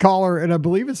 our next caller, and I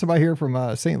believe it's somebody here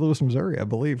from St. Louis, Missouri, I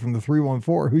believe, from the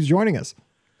 314. Who's joining us?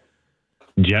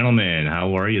 Gentlemen,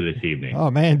 how are you this evening? Oh,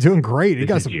 man, doing great. You This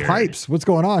got is some Jared. pipes. What's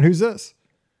going on? Who's this?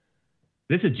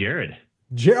 This is Jared.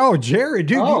 Jared,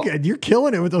 dude, Oh. you're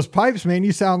killing it with those pipes, man.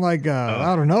 You sound like,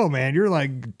 I don't know, man. You're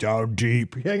like down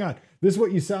deep. Hang on. This is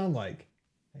what you sound like.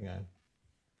 Hang on.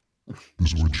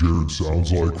 This is what Jared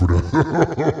sounds like.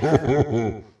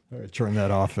 All right, turn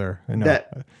that off there. I know.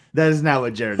 That is not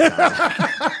what Jared sounds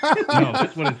like. No,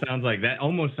 that's what it sounds like. That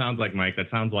almost sounds like Mike. That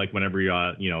sounds like whenever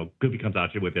Goofy comes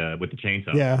at you with the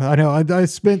chainsaw. Yeah, I know. I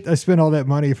spent all that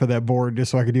money for that board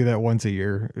just so I could do that once a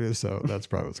year. So that's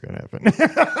probably what's going to happen.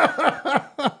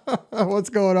 What's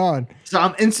going on? So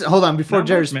hold on before Not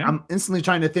Jared. much, man. I'm instantly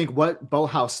trying to think what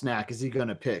boathouse snack is he going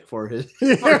to pick for his.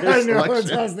 Yeah, for his I know. That's what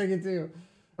selection. I was thinking too.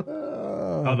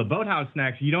 Oh, the boathouse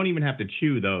snacks. You don't even have to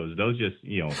chew those. Those just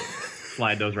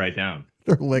slide those right down.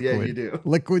 They're liquid. Yeah, you do.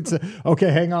 Liquids.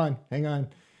 Okay, hang on.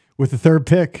 With the third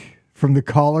pick from the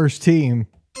caller's team,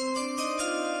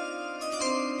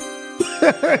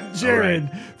 Jared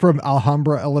from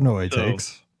Alhambra, Illinois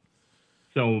takes.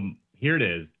 So here it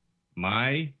is.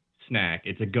 My snack.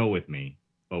 It's a go with me.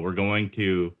 But we're going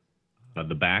to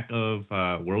the back of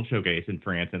World Showcase in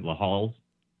France at La Halle's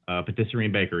Patisserie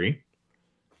and Bakery.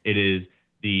 It is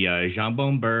the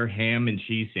jambon beurre ham and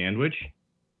cheese sandwich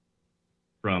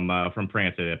from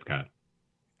France at Epcot.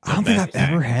 I don't think I've Best snack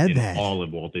ever had in that. all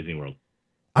of Walt Disney World.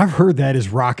 I've heard that is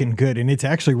rocking good, and it's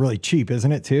actually really cheap,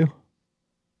 isn't it, too?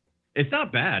 It's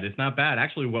not bad. It's not bad.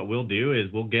 Actually, what we'll do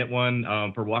is we'll get one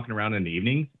for walking around in the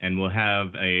evening, and we'll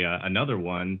have another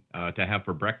one to have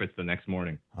for breakfast the next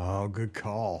morning. Oh, good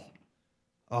call.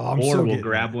 Oh, Or we'll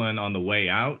grab one on the way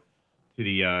out to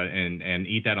the and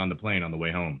eat that on the plane on the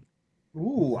way home.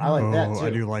 Ooh, I like that too. I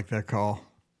do like that call.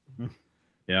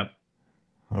 Yep.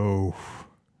 Oh.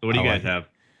 So what do you I guys like have?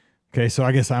 Okay, so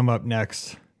I guess I'm up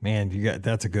next. Man,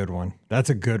 that's a good one. That's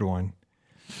a good one.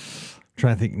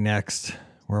 Trying to think next.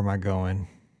 Where am I going?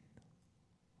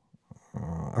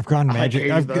 I've gone Magic.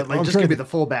 Just give me the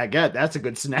full baguette. That's a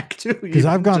good snack too. Because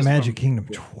I've gone Just Magic from- Kingdom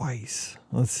twice.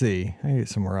 Let's see. I need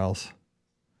somewhere else.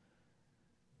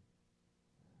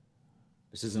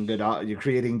 This isn't good. You're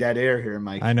creating dead air here,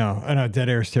 Mike. I know. Dead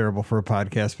air is terrible for a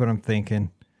podcast, but I'm thinking.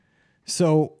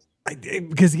 So,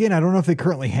 because again, I don't know if they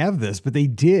currently have this, but they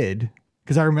did.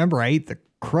 Because I remember I ate the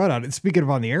crud out of it. Speaking of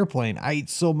on the airplane, I ate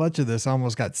so much of this, I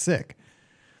almost got sick.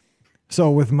 So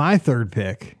with my third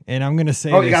pick, and I'm going to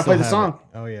say, Oh, you got to play the song.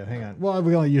 Oh yeah, hang on. Well,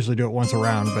 we only usually do it once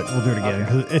around, but we'll do it again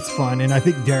because it's fun, and I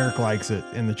think Derek likes it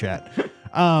in the chat.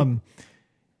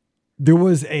 There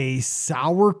was a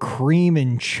sour cream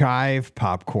and chive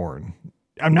popcorn.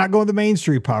 I'm not going the Main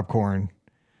Street popcorn.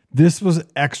 This was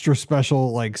extra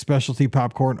special, like specialty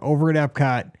popcorn over at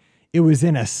Epcot. It was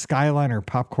in a Skyliner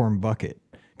popcorn bucket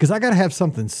because I got to have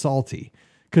something salty.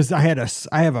 Because I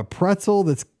have a pretzel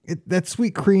that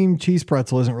sweet cream cheese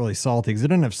pretzel isn't really salty because it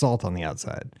doesn't have salt on the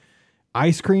outside.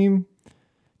 Ice cream.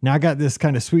 Now I got this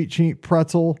kind of sweet cheap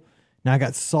pretzel. Now I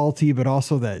got salty, but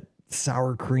also that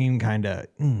sour cream kind of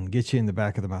gets you in the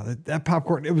back of the mouth. That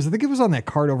popcorn, I think it was on that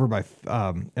cart over by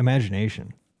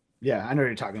Imagination. Yeah, I know what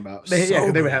you're talking about. So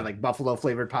They would have like buffalo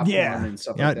flavored popcorn and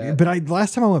stuff like that. But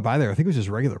last time I went by there, I think it was just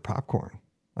regular popcorn,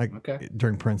 like Okay.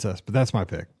 during Princess. But that's my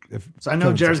pick. So I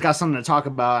know Jared's got something to talk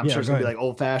about. I'm sure it's go gonna be ahead. like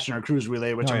old fashioned or cruise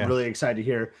relay, which Oh, I'm yeah. really excited to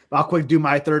hear. But I'll quick do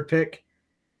my third pick.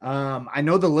 I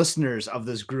know the listeners of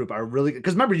this group are really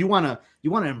because remember you want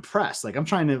to impress. Like I'm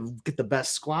trying to get the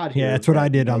best squad here. Yeah, that's what I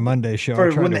did you know, on Monday's show. I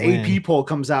For tried when to the win. AP poll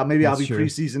comes out, maybe That's I'll be true.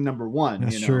 preseason number one.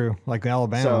 That's true. Like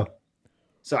Alabama.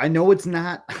 So I know it's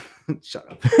not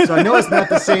Shut up. So I know it's not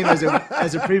the same as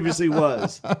it previously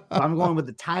was. But I'm going with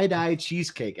the tie-dye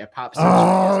cheesecake at Pop Century.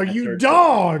 Oh, you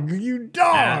dog. You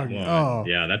dog. Oh,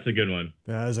 Yeah, that's a good one.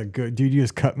 that is a good dude. You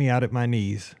just cut me out at my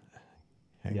knees.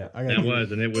 Hang Yeah, on, That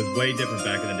was, and it was way different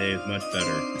back in the day. It's much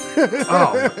better.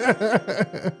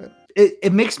 Oh,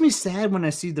 it makes me sad when I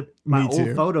see my Me too.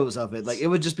 old photos of it. Like it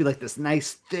would just be like this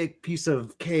nice thick piece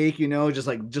of cake,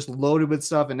 just loaded with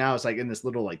stuff, and now it's like in this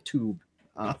little like tube.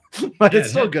 But it's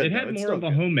still good. It had more of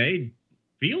a homemade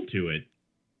feel to it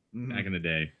back in the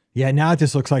day. Yeah, now it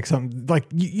just looks like something like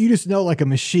you just know, like a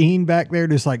machine back there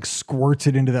just like squirts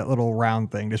it into that little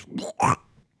round thing. Just,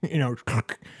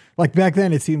 like back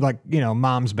then it seemed like,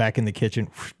 mom's back in the kitchen,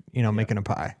 making a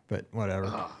pie, but whatever.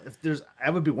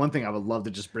 That would be one thing I would love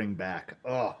to just bring back.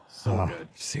 Oh, so good.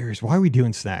 Serious. Why are we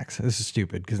doing snacks? This is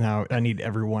stupid because now I need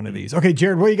every one of these. Okay,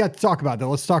 Jared, what do you got to talk about though?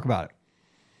 Let's talk about it.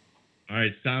 All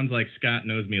right, sounds like Scott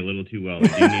knows me a little too well.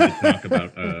 I do need to talk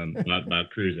about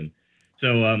cruising.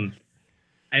 So,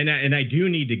 and I do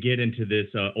need to get into this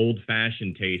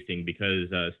old-fashioned tasting because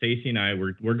Stacy and I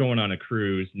we're going on a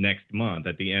cruise next month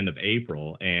at the end of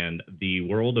April, and the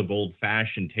World of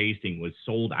Old-Fashioned tasting was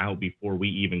sold out before we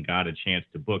even got a chance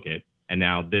to book it. And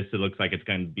now it looks like it's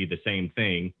going to be the same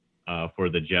thing for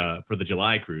the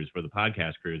July cruise, for the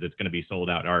podcast cruise. It's going to be sold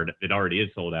out. It already is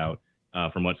sold out.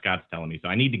 From what Scott's telling me. So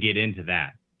I need to get into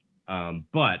that.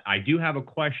 But I do have a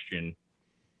question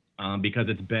because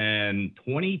it's been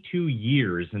 22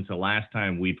 years since the last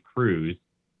time we've cruised.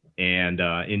 And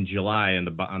in July on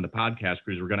the podcast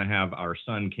cruise, we're going to have our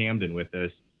son Camden with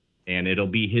us, and it'll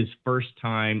be his first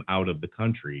time out of the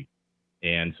country.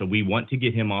 And so we want to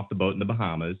get him off the boat in the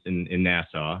Bahamas in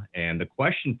Nassau. And the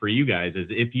question for you guys is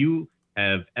if you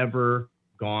have ever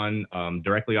gone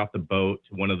directly off the boat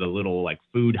to one of the little like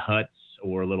food huts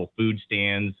or little food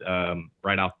stands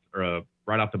right off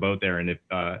the boat there, and if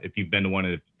you've been to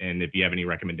one, and if you have any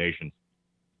recommendations.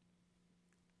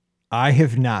 I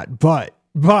have not, but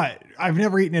I've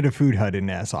never eaten at a food hut in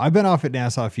Nassau. I've been off at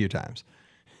Nassau a few times.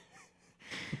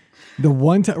 The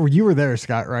one time you were there,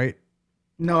 Scott, right?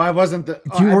 No, I wasn't.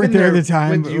 You weren't there the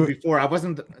time with you before. I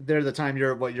wasn't there the time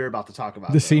you're about to talk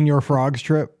about. The Senior Frogs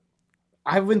trip.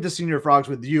 I went to Senior Frogs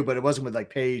with you, but it wasn't with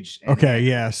like Paige. Okay,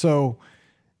 yeah. So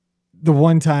the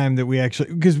one time that we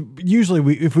actually, because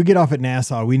usually if we get off at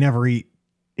Nassau, we never eat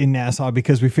in Nassau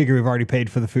because we figure we've already paid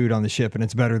for the food on the ship and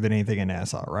it's better than anything in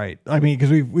Nassau, right? I mean, because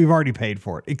we've already paid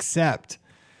for it. Except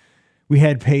we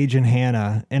had Paige and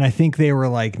Hannah, and I think they were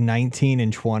like 19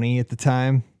 and 20 at the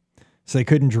time, so they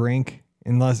couldn't drink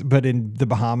but in the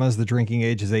Bahamas, the drinking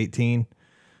age is 18.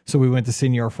 So we went to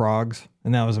Senior Frogs,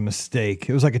 and that was a mistake.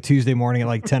 It was like a Tuesday morning at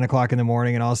like 10 o'clock in the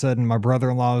morning, and all of a sudden my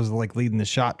brother-in-law was like leading the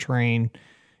shot train.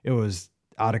 It was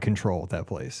out of control at that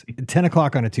place. 10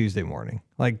 o'clock on a Tuesday morning.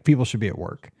 Like, people should be at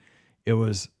work. It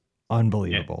was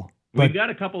unbelievable. Yeah. We've got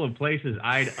a couple of places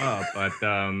eyed up, but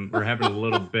we're having a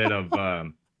little bit of,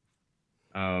 I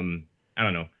don't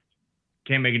know.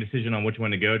 Can't make a decision on which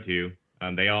one to go to.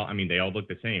 They all look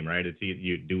the same, right? It's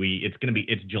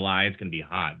July. It's going to be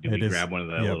hot. Do we grab one of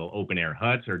the little open air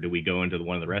huts, or do we go into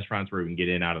one of the restaurants where we can get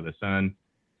in out of the sun?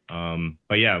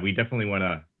 But yeah, we definitely want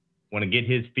to get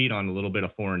his feet on a little bit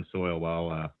of foreign soil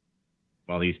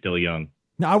while he's still young.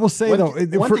 Now, I will say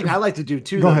one thing I like to do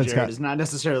too, Jared, Scott, is not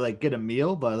necessarily like get a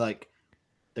meal, but like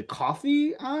the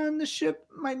coffee on the ship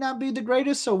might not be the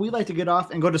greatest. So we like to get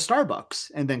off and go to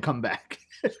Starbucks and then come back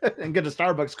and get a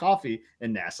Starbucks coffee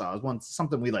in Nassau. Is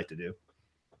something we like to do.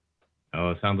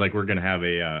 Oh, it sounds like we're going to have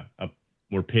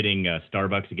we're pitting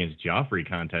Starbucks against Joffrey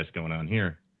contest going on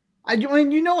here. I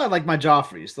mean, I like my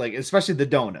Joffreys, like especially the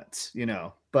donuts,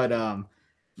 but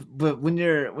when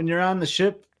you're on the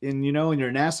ship and and you're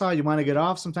in Nassau, you want to get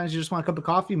off. Sometimes you just want a cup of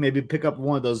coffee, maybe pick up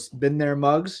one of those been there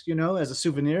mugs, as a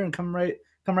souvenir, and come right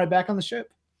back on the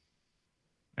ship.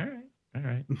 All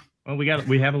right. Well, we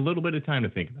have a little bit of time to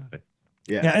think about it.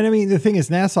 Yeah. And I mean, the thing is,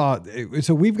 Nassau,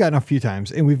 so we've gotten a few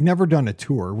times and we've never done a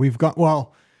tour.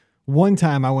 One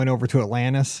time I went over to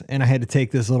Atlantis and I had to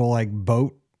take this little like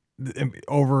boat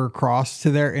over across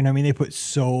to there. And I mean, they put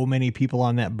so many people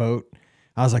on that boat.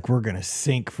 I was like, we're going to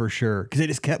sink for sure. Cause they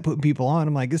just kept putting people on.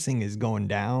 I'm like, this thing is going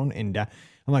down and down.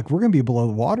 I'm like, we're going to be below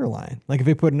the water line. Like if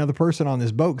they put another person on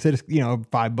this boat, cause they just,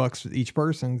 $5 each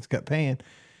person just kept paying.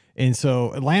 And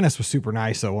so Atlantis was super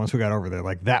nice though. Once we got over there,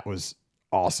 like that was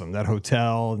awesome. That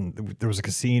hotel, and there was a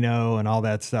casino and all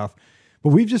that stuff. But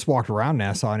we've just walked around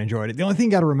Nassau and enjoyed it. The only thing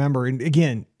you got to remember, and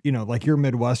again, like you're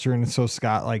Midwestern, and so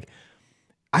Scott, like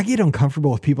I get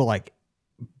uncomfortable with people like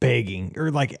begging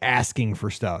or like asking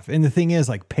for stuff. And the thing is,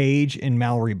 like Paige and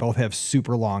Mallory both have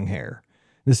super long hair.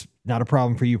 This not a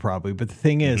problem for you probably, but the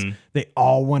thing is, they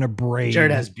all want to braid.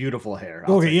 Jared has beautiful hair.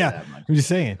 Okay, yeah. I'm just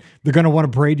saying they're going to want to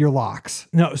braid your locks.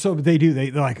 No, so they do.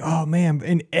 They're like, oh man,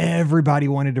 and everybody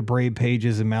wanted to braid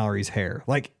Paige's and Mallory's hair.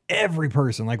 Like every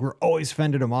person, like we're always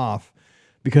fended them off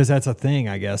because that's a thing,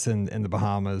 I guess, in the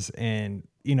Bahamas. And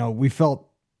you know, we felt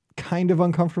kind of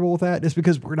uncomfortable with that just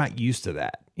because we're not used to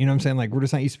that. You know what I'm saying? Like we're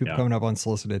just not used to people coming up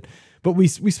unsolicited. But we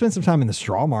spent some time in the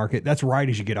straw market. That's right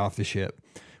as you get off the ship,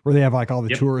 where they have like all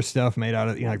the tourist stuff made out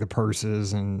of, you know, like the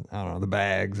purses and I don't know, the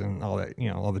bags and all that, you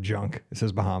know, all the junk. It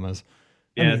says Bahamas.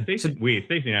 Yeah, Stacey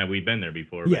and I, we've been there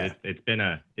before, but Yeah. it's been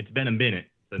a minute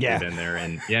since we've been there.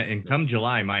 And come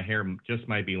July, my hair just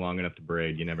might be long enough to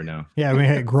braid. You never know. Yeah, I mean,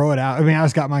 hey, grow it out. I mean, I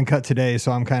just got mine cut today,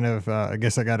 so I'm kind of, I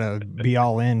guess I got to be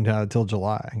all in till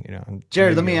July, you know.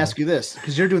 Jared, let me ask you this,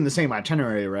 because you're doing the same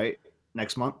itinerary, right?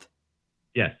 Next month?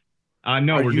 Yes.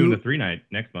 No, we're doing the 3-night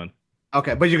next month.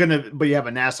 Okay, but you have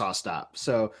a Nassau stop.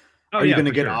 So are you going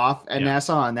to get off at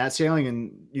Nassau on that sailing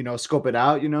and, you know, scope it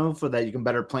out, you know, so that you can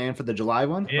better plan for the July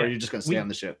one? Or are you just going to stay on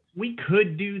the ship? We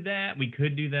could do that.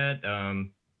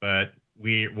 But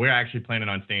we're actually planning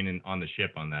on staying on the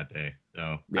ship on that day.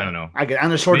 So I don't know. I get on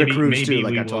the shorter cruise maybe too.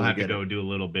 Like we I will totally have to get go it. do a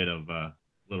little bit of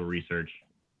little research.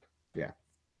 Yeah,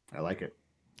 I like it.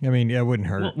 I mean, yeah, it wouldn't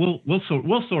hurt. We'll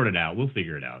sort it out. We'll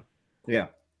figure it out. Yeah.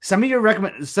 Send me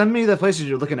the places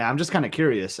you're looking at. I'm just kind of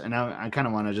curious, and I kind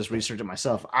of want to just research it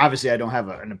myself. Obviously, I don't have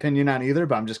an opinion on either,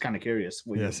 but I'm just kind of curious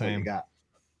what you got.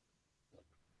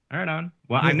 All right, on.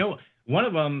 Well, I know one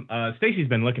of them. Stacy's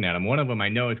been looking at them. One of them I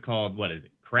know is called, what is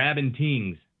it? Crab and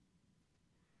Tings.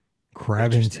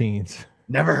 Crab and Teens.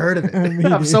 Never heard of it.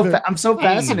 I'm so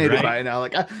fascinated by it now.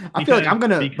 Like I feel like I'm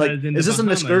gonna like. Is this an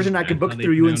excursion I could book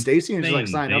through you and Stacy and just like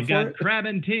sign up for it? Crab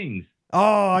and Tings.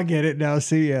 Oh, I get it now.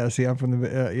 See, I'm from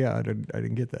the I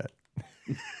didn't get that.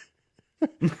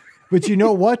 But you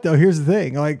know what though? Here's the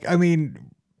thing. Like, I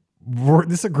mean,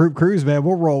 this is a group cruise, man.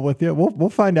 We'll roll with you. We'll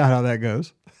find out how that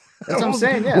goes. That's what I'm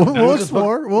saying. Yeah, we'll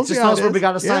explore. We'll just see tell us where we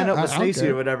got to sign up with Stacey Stacy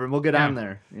or whatever, and we'll get on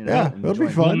there. You know, yeah, it'll be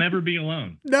fun. We'll never be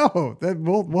alone. No,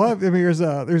 we'll have. I mean,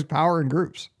 there's power in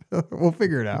groups. We'll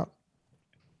figure it out.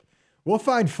 We'll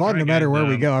find fun no matter where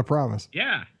we go. I promise.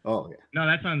 Yeah. Oh yeah. No,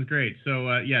 that sounds great.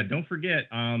 So don't forget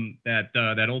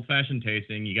that old fashioned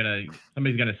tasting.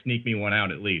 Somebody's got to sneak me one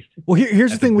out at least. Well,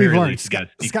 here's the thing we've learned. Scott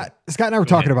and I were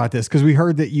talking about this because we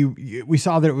heard that we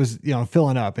saw that it was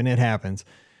filling up, and it happens.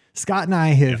 Scott and I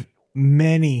have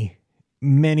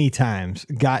many times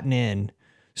gotten in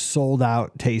sold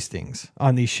out tastings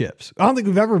on these ships. I don't think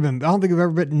we've ever been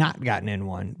not gotten in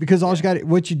one, because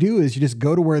what you do is you just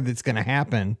go to where that's going to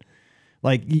happen.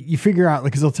 Like you figure out,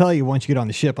 like, cause they'll tell you once you get on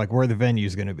the ship, like where the venue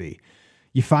is going to be.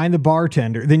 You find the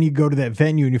bartender, then you go to that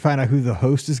venue and you find out who the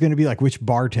host is going to be, like which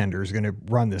bartender is going to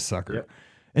run this sucker. Yep.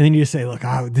 And then you just say, look,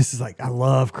 this is like, I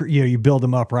love, you build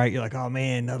them up, right? You're like, oh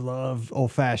man, I love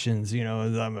old fashions.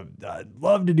 I'd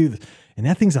love to do this. And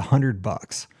that thing's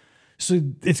 $100. So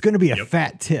it's going to be a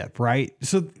fat tip, right?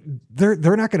 So they're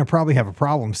not going to probably have a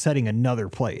problem setting another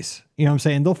place. You know what I'm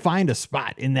saying? They'll find a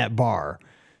spot in that bar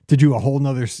to do a whole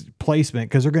nother placement,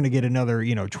 because they're going to get another,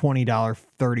 $20, $30,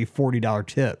 $40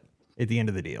 tip at the end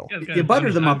of the deal. Yeah, you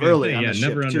butter them up early.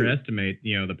 Never underestimate,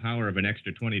 the power of an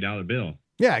extra $20 bill.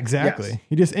 Yeah, exactly.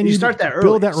 Yes. You start that early.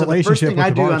 Build that relationship with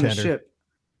the bartender. On the ship,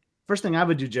 first thing I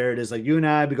would do, Jared, is like you and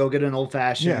I would go get an old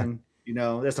fashioned.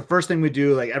 Yeah. That's the first thing we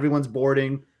do. Like everyone's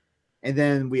boarding, and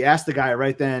then we ask the guy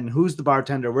right then, who's the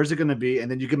bartender? Where's it going to be? And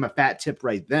then you give him a fat tip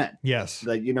right then. Yes.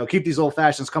 Like keep these old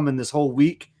fashions coming this whole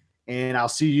week, and I'll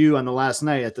see you on the last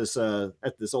night at this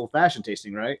old fashioned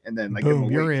tasting, right? And then like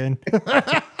boom, you're in.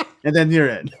 And then you're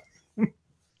in.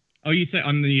 Oh, you said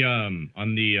on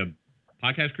the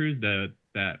podcast cruise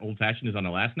that old fashioned is on the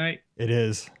last night? It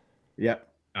is. Yep.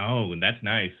 Oh, that's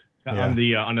nice. Yeah. On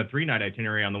the 3-night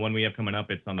itinerary, on the one we have coming up,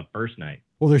 it's on the first night.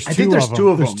 Well, there's two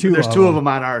of them. There's two of them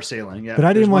on our sailing. Yeah. But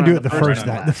I didn't want to do it the first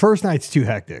night. The first night's too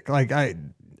hectic. Like I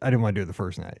didn't want to do it the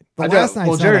first night. The last night.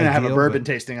 Well, Jared and I have a bourbon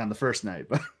tasting on the first night,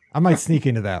 but I might sneak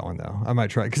into that one though. I might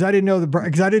try, because I didn't know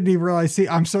because I didn't even realize. See,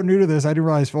 I'm so new to this. I didn't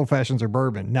realize old fashions are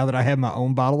bourbon. Now that I have my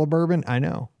own bottle of bourbon, I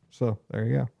know. So there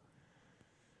you go.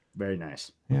 Very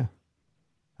nice. Yeah.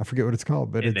 I forget what it's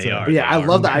called, but it's I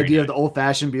love the idea of the old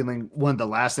fashioned being like one of the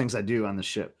last things I do on the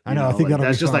ship. I know. I think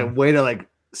that's just like way to like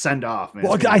send off, man.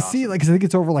 Well, I see, like, 'cause I think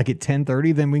it's over like at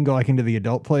 10:30. Then we can go like into the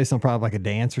adult place and probably like a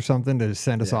dance or something to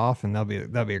send us off, and that'll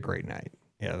be a great night.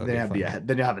 Yeah.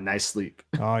 Then you'll have a nice sleep.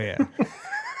 Oh yeah.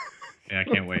 Yeah, I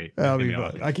can't wait. That'll be fun.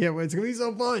 Awesome. I can't wait. It's gonna be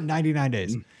so fun. 99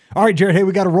 days. All right, Jared. Hey,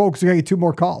 we got to roll because we got to get 2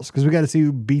 more calls because we got to see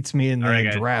who beats me in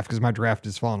the draft, because my draft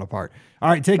is falling apart. All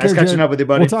right, take care. Catching up with you,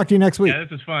 buddy. We'll talk to you next week. Yeah,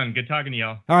 this is fun. Good talking to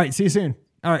y'all. All right, see you soon.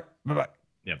 All right, bye-bye.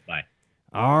 Yep. Bye.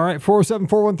 All right,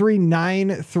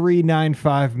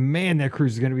 407-413-9395. Man, that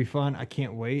cruise is going to be fun. I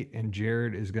can't wait. And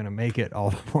Jared is going to make it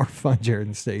all the more fun, Jared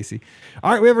and Stacy.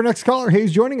 All right, we have our next caller.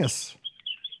 Who's joining us?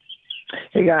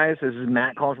 Hey, guys. This is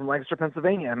Matt calling from Lancaster,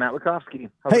 Pennsylvania. Matt Lukowski.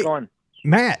 How's it going?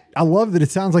 Matt, I love that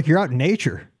it sounds like you're out in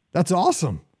nature. That's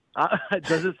awesome.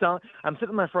 Does it sound? I'm sitting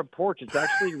on my front porch. It's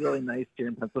actually really nice here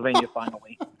in Pennsylvania.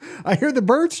 Finally, I hear the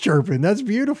birds chirping. That's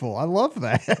beautiful. I love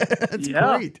that. That's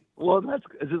great. Well, that's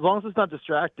as long as it's not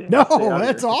distracting. No,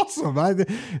 that's awesome.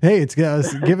 Hey, it's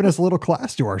giving us a little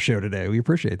class to our show today. We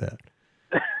appreciate that.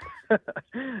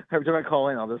 Every time I call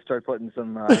in, I'll just start putting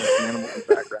some animals in the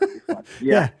background. It'd be fun.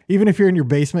 Yeah, even if you're in your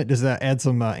basement, does that add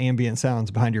some ambient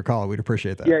sounds behind your call? We'd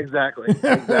appreciate that. Yeah, exactly.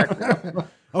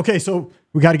 Okay, so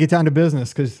we got to get down to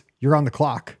business because you're on the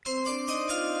clock.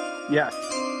 Yes.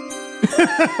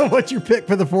 What's your pick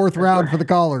for the fourth round for the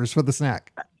callers for the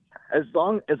snack? As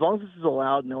long as this is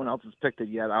allowed, no one else has picked it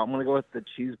yet. I'm going to go with the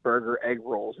cheeseburger egg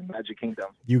rolls in Magic Kingdom.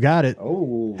 You got it.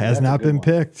 Oh, has not been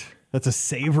picked. That's a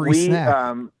savory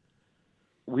snack.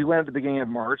 We went at the beginning of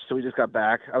March, so we just got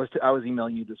back. I was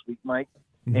emailing you this week, Mike,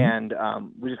 and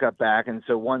we just got back. And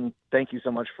so, thank you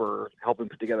so much for helping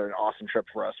put together an awesome trip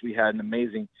for us. We had an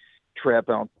amazing trip,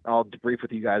 and I'll debrief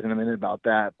with you guys in a minute about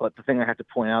that. But the thing I have to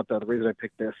point out, though, the reason I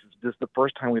picked this is the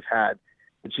first time we've had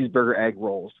the cheeseburger egg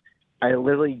rolls.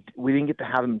 We didn't get to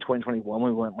have them in 2021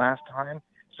 when we went last time.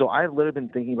 So I've literally been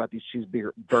thinking about these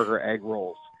cheeseburger egg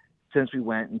rolls since we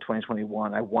went in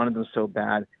 2021. I wanted them so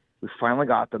bad. We finally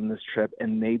got them this trip,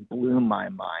 and they blew my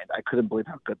mind. I couldn't believe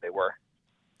how good they were.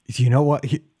 You know what?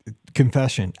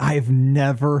 Confession. I've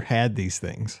never had these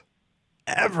things.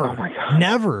 Ever. Oh, my God.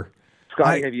 Never.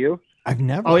 Scotty, have you? I've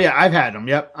never. Oh, yeah, I've had them.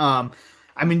 Yep. I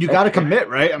mean, you got to commit,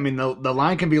 right? I mean, the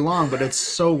line can be long, but it's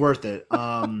so worth it.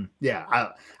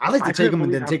 Yeah, I like to take them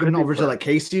and then take them over to like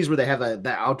Casey's where they have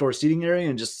that outdoor seating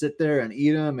area and just sit there and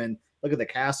eat them and look at the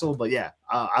castle. But yeah,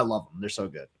 I love them. They're so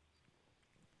good.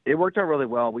 It worked out really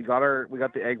well. We got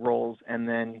the egg rolls, and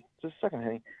then just a second,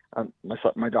 honey.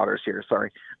 My daughter's here.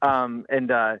 Sorry.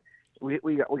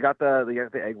 We got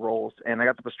the egg rolls, and I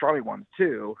got the pastrami ones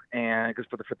too, and because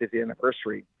for the 50th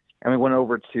anniversary, and we went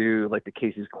over to like the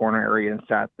Casey's Corner area and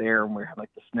sat there, and we had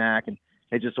like the snack, and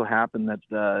it just so happened that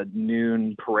the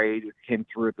noon parade came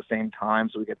through at the same time,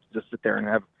 so we get to just sit there and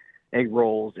have egg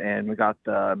rolls, and we got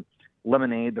the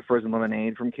lemonade, the frozen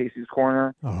lemonade from Casey's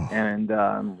Corner, and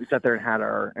we sat there and had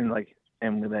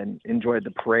and we then enjoyed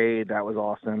the parade. That was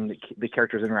awesome. The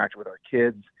characters interacted with our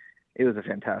kids. It was a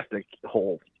fantastic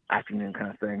whole afternoon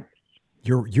kind of thing.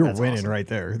 You're winning awesome. Right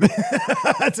there.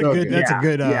 That's a good. That's a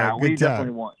good. Yeah, good we time.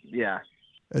 definitely won. Yeah,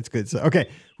 that's good. So okay,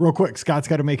 real quick, Scott's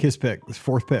got to make his pick. His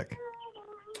fourth pick.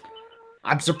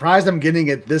 I'm surprised I'm getting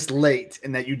it this late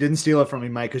and that you didn't steal it from me,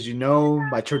 Mike, because you know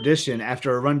by tradition,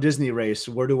 after a Run Disney race,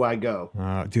 where do I go?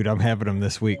 Dude, I'm having them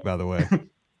this week, by the way.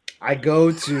 I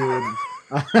go to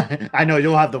I know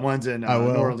you'll have the ones in New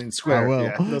Orleans Square. I will.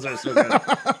 Yeah, those are so good.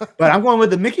 But I'm going with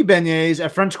the Mickey beignets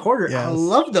at French Quarter. Yes. I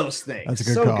love those things. That's a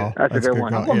good call. That's a good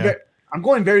one. I'm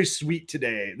going very sweet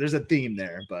today. There's a theme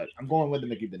there, but I'm going with the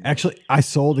Mickey beignets. Actually, I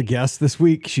sold a guest this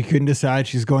week. She couldn't decide.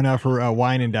 She's going out for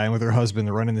wine and dine with her husband.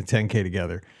 They're running the 10K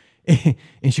together.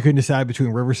 And she couldn't decide between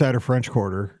Riverside or French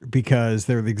Quarter because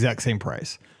they're the exact same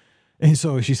price. And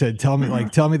so she said, tell me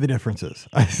the differences.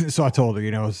 So I told her,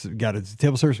 it's got a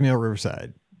table service meal at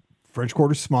Riverside. French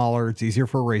Quarter's smaller. It's easier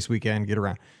for a race weekend. Get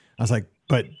around. I was like,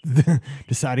 but the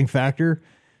deciding factor,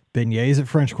 beignets at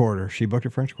French Quarter. She booked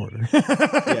at French Quarter.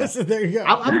 Yeah. So there you go.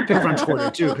 I would pick French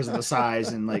Quarter too because of the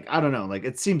size and I don't know,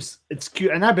 it's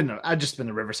cute. And I've just been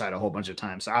to Riverside a whole bunch of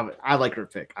times, so I like her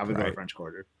pick. I would go to French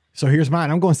Quarter. So here's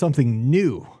mine. I'm going something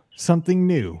new.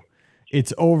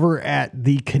 It's over at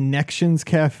the Connections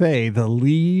Cafe, the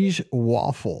Liege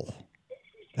Waffle.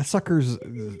 That sucker's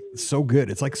so good.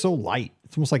 It's so light.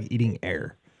 It's almost like eating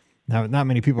air. Now, not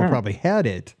many people probably had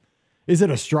it. Is it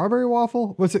a strawberry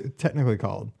waffle? What's it technically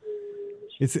called?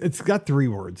 It's got 3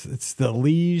 words. It's the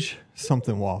Liege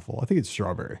something waffle. I think it's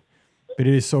strawberry. But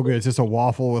it is so good. It's just a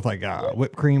waffle with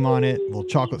whipped cream on it, a little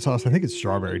chocolate sauce. I think it's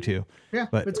strawberry too. Yeah,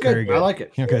 but it's good. I like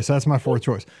it. Okay, so that's my fourth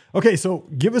choice. Okay, so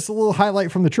give us a little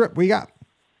highlight from the trip. What you got?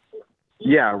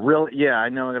 Yeah, I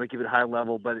know I'm going to keep it high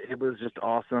level, but it was just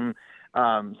awesome.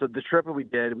 So the trip that we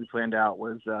planned out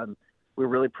was we were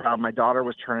really proud. My daughter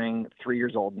was turning 3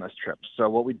 years old in this trip. So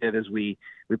what we did is we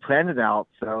planned it out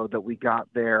so that we got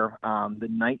there the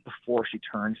night before she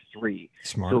turned 3.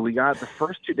 Smart. So we got the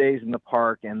first 2 days in the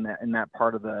park and in that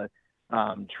part of the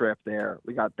trip there.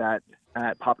 We got that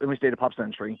at and we stayed at Pop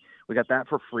Century. We got that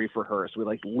for free for her. So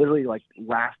we literally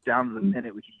last down to the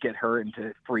minute we could get her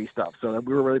into free stuff. So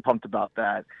we were really pumped about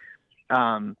that.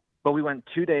 But we went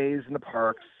 2 days in the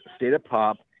parks, stayed at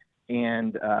Pop,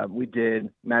 and we did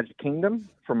Magic Kingdom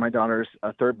for my daughter's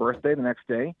third birthday the next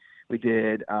day. We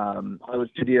did Hollywood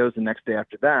Studios the next day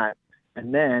after that.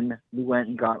 And then we went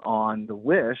and got on the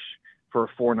Wish for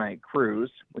a 4-night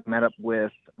cruise. We met up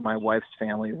with my wife's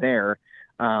family there,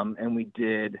 and we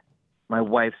did my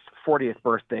wife's 40th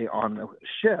birthday on the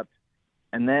ship.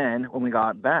 And then when we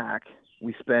got back,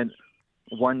 we spent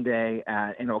one day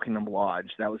at Animal Kingdom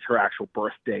Lodge. That was her actual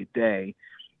birthday day,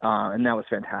 and that was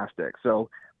fantastic. So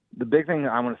the big thing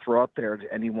that I want to throw out there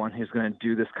to anyone who's going to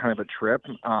do this kind of a trip,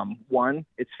 one,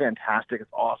 it's fantastic.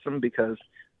 It's awesome because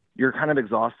you're kind of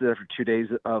exhausted after 2 days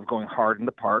of going hard in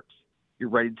the parks. You're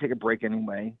ready to take a break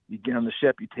anyway. You get on the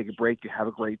ship, you take a break, you have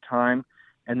a great time.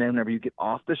 And then whenever you get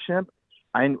off the ship,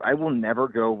 I will never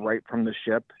go right from the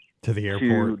ship to the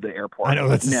airport. I know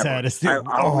that's never. the saddest. I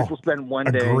always will spend one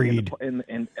agreed. day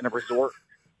in a resort,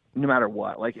 no matter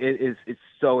what. Like it's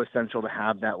so essential to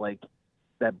have that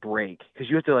that break, because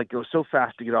you have to go so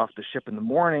fast to get off the ship in the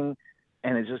morning,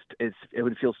 and it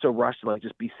would feel so rushed to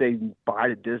just be saying bye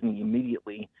to Disney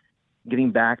immediately, getting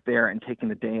back there and taking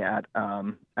the day at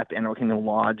the Animal Kingdom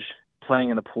Lodge, playing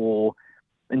in the pool,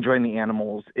 enjoying the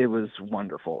animals. It was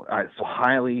wonderful. So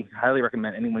highly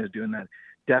recommend anyone who's doing that.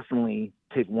 Definitely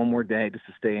take one more day just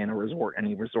to stay in a resort,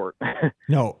 any resort.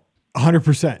 No,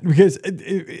 100%. Because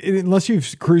unless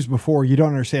you've cruised before, you don't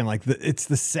understand. It's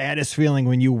the saddest feeling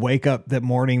when you wake up that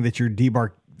morning that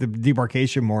the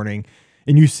debarkation morning,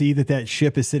 and you see that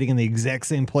ship is sitting in the exact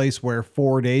same place where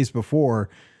 4 days before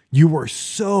you were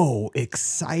so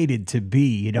excited to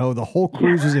be. The whole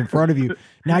cruise is in front of you.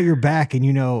 Now you're back, and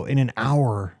in an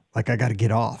hour, I got to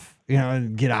get off.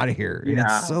 And get out of here. And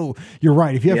it's so, you're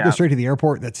right. If you have to go straight to the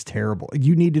airport, that's terrible.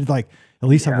 You need to at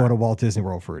least I'm going to Walt Disney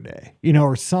World for a day,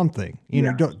 or something,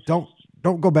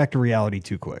 don't go back to reality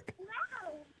too quick.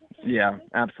 Yeah,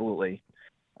 absolutely.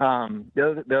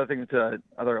 The other thing to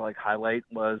highlight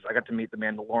was I got to meet the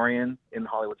Mandalorian in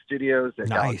Hollywood Studios at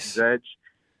Galaxy's Edge.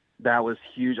 That was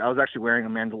huge. I was actually wearing a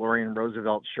Mandalorian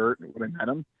Roosevelt shirt when I met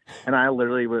him, and I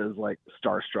literally was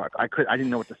starstruck. I didn't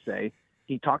know what to say.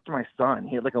 He talked to my son.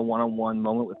 He had a one-on-one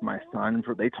moment with my son.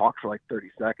 They talked for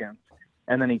 30 seconds.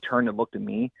 And then he turned and looked at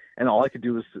me, and all I could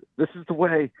do was, "This is the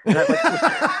way." And I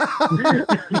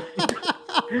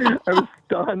was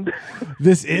stunned.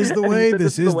 This is the way.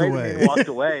 This is the way. And he walked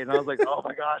away, and I was like, "Oh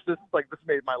my gosh, this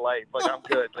made my life. I'm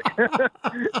good."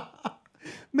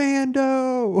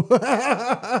 Mando.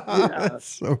 That's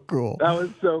so cool. That was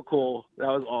so cool. That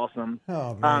was awesome.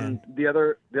 Oh man. The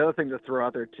other thing to throw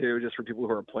out there too, just for people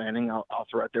who are planning, I'll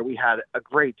throw out there. We had a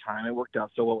great time. It worked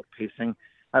out so well with pacing.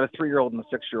 I have a 3-year-old and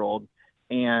a 6-year-old,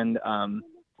 and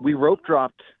we rope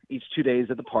dropped each 2 days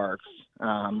at the parks,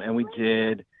 and we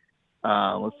did.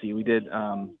 We did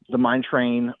the Mine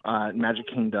Train at Magic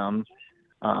Kingdom.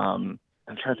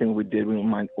 I'm trying to think what we did.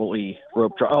 We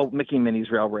rope drop. Oh, Mickey and Minnie's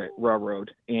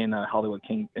Railroad in Hollywood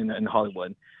in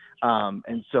Hollywood.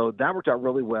 And so that worked out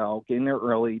really well. Getting there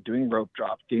early, doing rope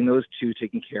drops, getting those two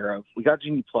taken care of. We got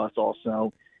Genie Plus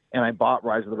also, and I bought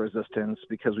Rise of the Resistance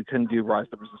because we couldn't do Rise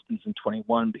of the Resistance in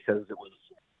 21 because it was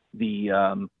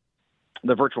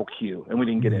the virtual queue, and we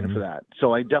didn't get in for that.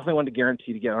 So I definitely wanted to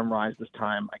guarantee to get on Rise this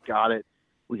time. I got it.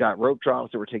 We got rope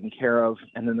drops that were taken care of,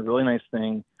 and then the really nice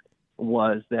thing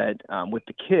was that with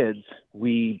the kids,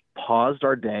 we paused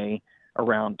our day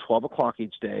around 12 o'clock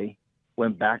each day,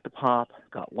 went back to Pop,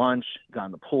 got lunch, got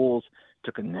in the pools,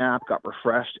 took a nap, got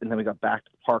refreshed, and then we got back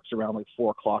to the parks around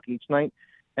 4 o'clock each night.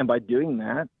 And by doing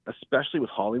that, especially with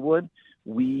Hollywood,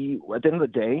 at the end of the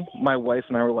day, my wife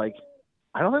and I were like,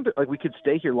 I don't think we could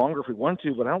stay here longer if we wanted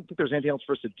to, but I don't think there's anything else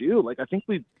for us to do. I think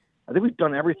we've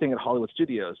done everything at Hollywood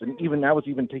Studios, and even now with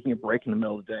even taking a break in the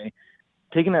middle of the day,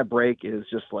 taking that break is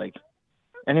just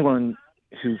anyone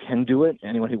who can do it,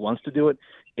 anyone who wants to do it,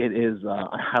 it is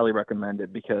I highly recommend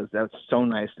it, because that's so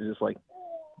nice to just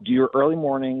do your early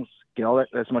mornings, get all that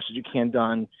as much as you can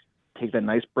done, take that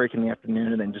nice break in the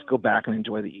afternoon, and then just go back and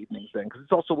enjoy the evenings then, because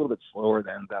it's also a little bit slower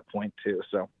than that point too.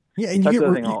 So yeah, and you get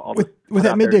with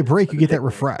that midday break, you get that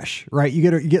refresh, right? You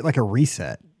get a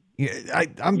reset.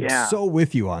 I'm so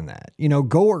with you on that.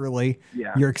 Go early.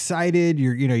 Yeah. You're excited.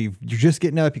 You're just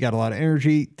getting up. You got a lot of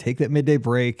energy. Take that midday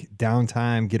break,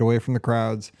 downtime, get away from the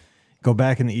crowds, go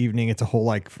back in the evening. It's a whole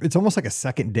it's almost like a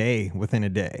second day within a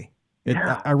day.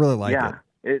 I really like it.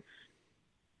 It's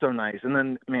so nice. And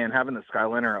then, man, having the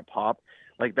Skyliner at Pop,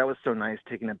 that was so nice.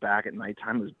 Taking it back at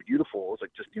nighttime, it was beautiful. It was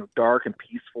just dark and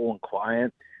peaceful and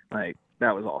quiet.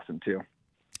 That was awesome too.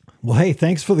 Well, hey,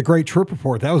 thanks for the great trip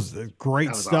report. That was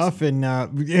great stuff. Awesome.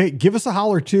 And hey, give us a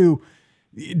holler too.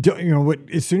 What,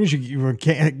 as soon as you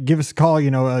can give us a call,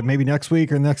 maybe next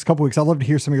week or the next couple weeks, I'd love to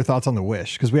hear some of your thoughts on the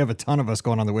Wish, because we have a ton of us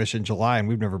going on the Wish in July and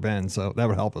we've never been. So that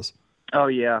would help us. Oh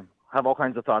yeah. I have all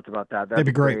kinds of thoughts about that. That'd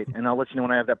be great. And I'll let you know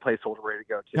when I have that placeholder ready to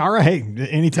go too. All right. Hey,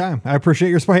 anytime. I appreciate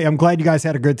your support. Hey, I'm glad you guys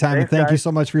had a good time. Thanks, and thank you guys.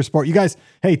 so much for your support. You guys,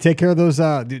 hey, take care of those,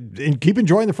 and keep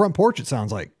enjoying the front porch. It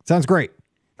sounds like. Sounds great.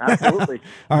 Absolutely.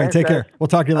 All right. Thanks, Take guys. care. We'll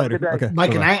talk to you Have a later. good day. Okay.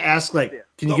 Mike, can bye-bye. I ask,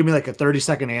 can you give me a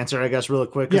 30-second answer, I guess, really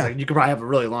quick? 'Cause, Yeah. you could probably have a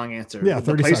really long answer. Yeah, With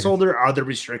the 30 seconds. placeholder, are there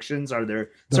restrictions? Are there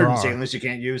There certain are. stainless you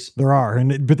can't use? There are,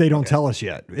 but they don't tell us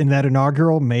yet. And that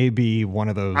inaugural may be one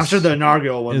of those. I'm sure the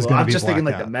inaugural one is will. gonna I'm be just thinking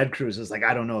blacked the out. med cruises. I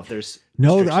don't know if there's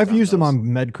No, restrictions I've used them those.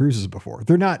 on med cruises before.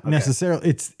 They're not necessarily.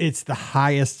 It's the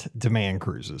highest demand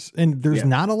cruises, and there's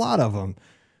not a lot of them.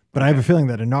 But I have a feeling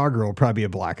that inaugural will probably be a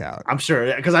blackout. I'm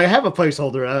sure, because I have a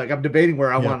placeholder. I'm debating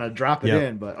where I Yeah. want to drop it Yeah.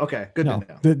 in, but okay, good No, to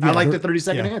know. the- I like they're- the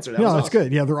 30-second yeah. answer. That No, was it's awesome.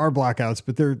 good. Yeah, there are blackouts,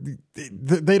 but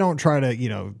they don't try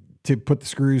to to put the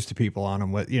screws to people on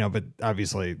them. But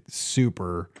obviously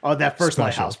super. Oh, that first special.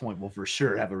 lighthouse point will for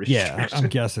sure have a Yeah, restriction. I'm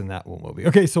guessing that one will be.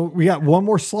 Okay, so we got one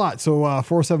more slot. So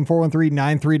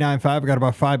 47413-9395. We got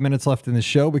about 5 minutes left in the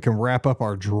show. We can wrap up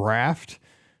our draft.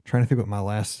 Trying to think what my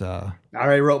last. I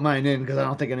already wrote mine in because I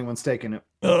don't think anyone's taking it.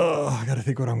 I got to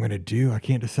think what I'm going to do. I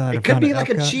can't decide. It could be like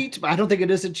a cheat, but I don't think it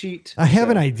is a cheat. I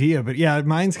have an idea, but yeah,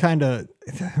 mine's kind of.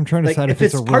 I'm trying to decide if if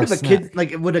it's a part real of a snack.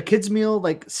 kid, would a kid's meal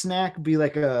snack be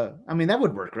like a? I mean, that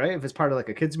would work, right? If it's part of a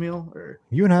kid's meal, or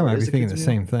You and I might is be a thinking the kid's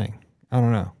same thing. I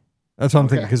don't know. That's what I'm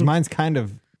thinking, Okay. because mine's kind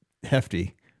of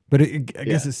hefty, but I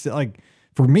guess it's still,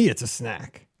 for me, it's a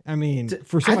snack. I mean,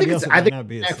 for somebody else, it I might think not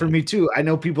be a snack snack. for me too. I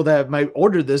know people that might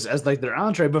order this as their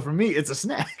entree, but for me, it's a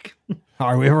snack. All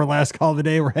right, we have our last call of the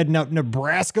day. We're heading up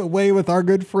Nebraska way with our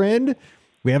good friend.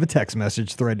 We have a text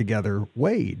message thread together.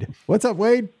 Wade, what's up,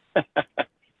 Wade?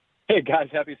 Hey guys,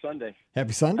 happy Sunday.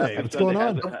 Happy Sunday. Happy What's Sunday.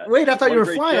 going on? Wait, I thought What you a were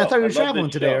great flying. I show. thought you I were love traveling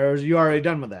this today, show. or are you already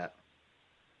done with that?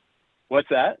 What's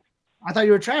that? I thought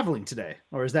you were traveling today,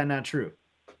 or is that not true?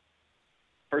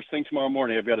 First thing tomorrow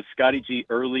morning, I've got a Scotty G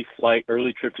early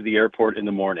trip to the airport in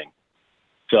the morning.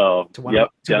 So, To one, yep, of,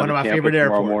 to down one of my Tampa favorite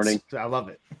tomorrow airports. morning. I love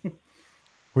it.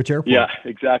 Which airport? Yeah,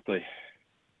 exactly.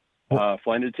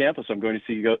 Flying to Tampa, so I'm going to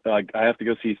see. I have to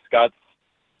go see Scott's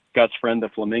friend, the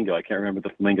flamingo. I can't remember the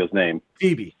flamingo's name.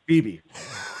 Phoebe.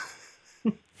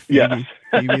 Yes,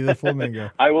 Phoebe the flamingo.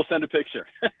 I will send a picture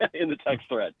in the text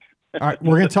thread. All right,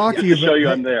 we're going to talk to you. To show but- you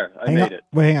I'm there. I hang made on, it.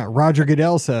 Wait, hang on. Roger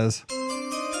Goodell says.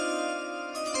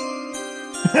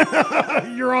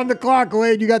 You're on the clock,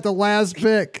 Wade. You got the last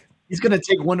pick. He's gonna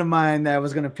take one of mine that I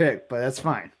was gonna pick, but that's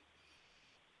fine.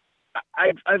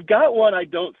 I've got one. I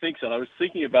don't think so. I was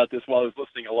thinking about this while I was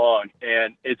listening along,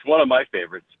 and it's one of my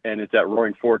favorites, and it's at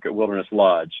Roaring Fork at Wilderness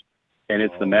Lodge, and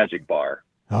it's the Magic Bar,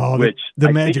 Oh, which the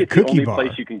I Magic think it's Cookie the only Bar.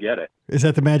 place you can get it. Is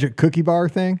that the Magic Cookie Bar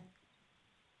thing?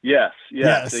 Yes,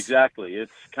 Yes. exactly.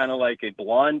 It's kind of like a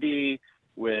blondie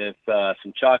with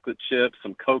some chocolate chips,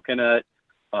 some coconut,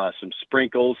 some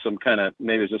sprinkles, some kind of,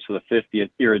 maybe it's just for the 50th,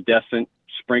 iridescent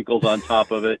sprinkles on top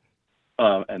of it.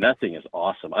 And that thing is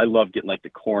awesome. I love getting the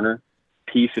corner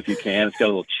piece if you can. It's got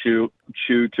a little chew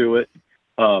to it.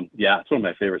 Yeah, it's one of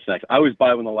my favorite snacks. I always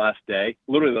buy one the last day,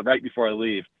 literally right before I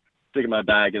leave, stick it in my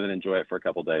bag and then enjoy it for a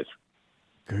couple days.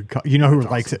 Good call. You know who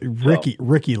That's likes it?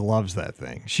 Ricky loves that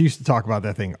thing. She used to talk about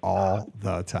that thing all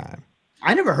the time.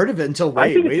 I never heard of it until I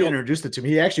Wade. think Wade it's- introduced it to me.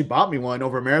 He actually bought me one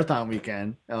over marathon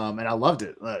weekend, and I loved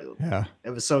it. Yeah, It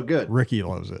was so good. Ricky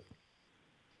loves it.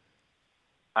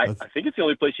 I think it's the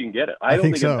only place you can get it. I don't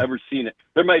think think so. I've ever seen it.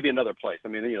 There might be another place. I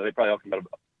mean, they probably all come out of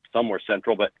somewhere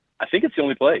central, but I think it's the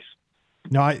only place.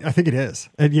 No, I think it is.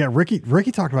 And yeah, Ricky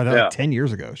talked about that Yeah. 10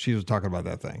 years ago. She was talking about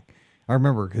that thing. I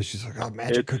remember because she's like, oh,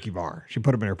 Magic It's- Cookie Bar. She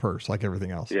put them in her purse like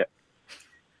everything else. Yeah.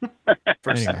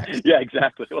 Anyway. Yeah,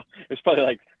 exactly. Well, it's probably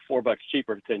like $4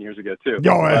 cheaper 10 years ago too. Oh,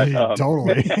 But, yeah,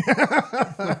 totally.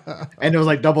 And it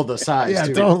was double the size. Yeah,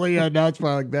 too. totally. Yeah, now it's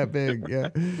probably that big. Yeah.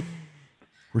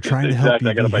 We're trying to help Exactly.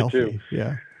 I you gotta be buy healthy. two.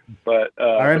 Yeah. But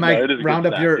All right, but Mike. no, it is a good round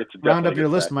up snack. your It's round up definitely your a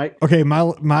good list, snack. Mike. Okay,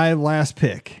 my last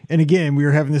pick. And again, we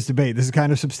were having this debate. This is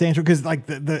kind of substantial because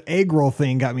the egg roll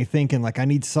thing got me thinking I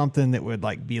need something that would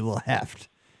be a little heft.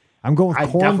 I'm going with I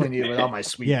corn. definitely need it with all my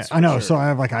sweets. Yeah, for I know. sure. So I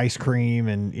have ice cream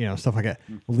and stuff like that.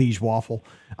 Liege waffle.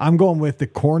 I'm going with the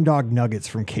corn dog nuggets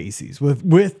from Casey's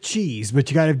with cheese, but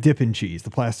you got to have dipping cheese, the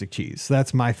plastic cheese. So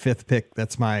that's my fifth pick.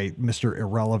 That's my Mr.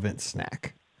 Irrelevant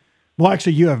snack. Well,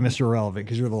 actually, you have Mr. Irrelevant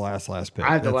because you're the last pick.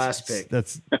 I have the last pick.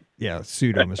 That's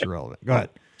pseudo Mr. Irrelevant. Go ahead.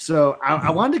 So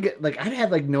I wanted to get I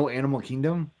had no Animal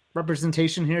Kingdom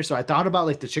representation here, so I thought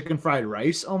about the chicken fried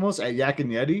rice almost at Yak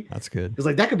and Yeti. That's good.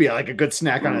 Because that could be a good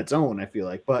snack on its own. I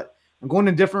feel but I'm going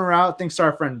a different route. Thanks to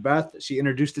our friend Beth. She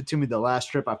introduced it to me the last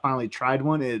trip. I finally tried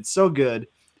one. And it's so good.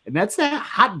 And that's that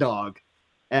hot dog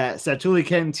at Satuli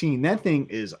Canteen. That thing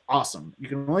is awesome. You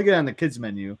can only get it on the kids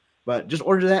menu, but just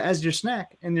order that as your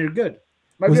snack and you're good.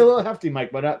 Might be a little hefty,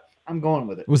 Mike, but I'm going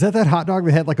with it. Was that hot dog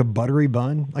that had like a buttery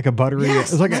bun, like a buttery?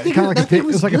 Yes, it was like kind of like a pig. It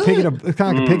was like a pig in a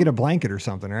kind of like a pig in a blanket or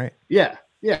something, right? Yeah.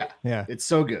 It's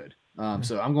so good.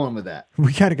 So I'm going with that.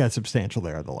 We kind of got substantial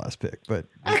there at the last pick, but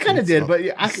I kind of did. But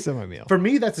semi-meal. For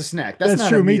me, that's a snack. That's not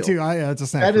true. A meal. Me too. It's a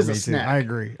snack. That for is me a snack.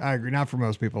 Too. I agree. Not for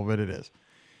most people, but it is.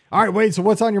 All right, Wade. So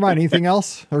what's on your mind? Anything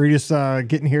else, or are you just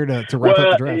getting here to wrap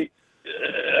up the draft?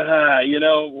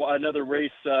 Another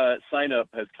race sign up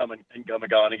has come and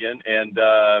gone again, and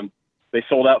they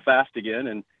sold out fast again.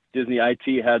 And Disney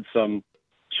IT had some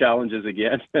challenges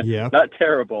again. Yeah, not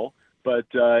terrible, but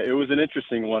it was an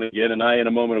interesting one again. And I, in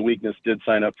a moment of weakness, did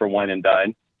sign up for Wine and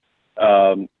Dine.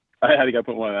 I think I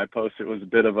put one of my posts. It was a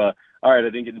bit of all right, I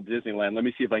didn't get into Disneyland. Let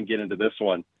me see if I can get into this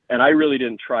one. And I really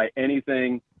didn't try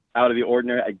anything out of the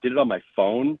ordinary. I did it on my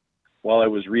phone while I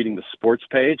was reading the sports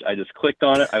page. I just clicked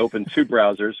on it. I opened two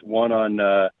browsers, one on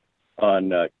the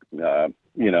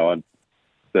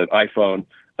iPhone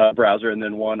browser, and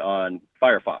then one on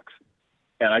Firefox.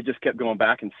 And I just kept going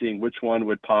back and seeing which one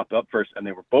would pop up first. And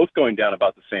they were both going down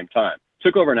about the same time.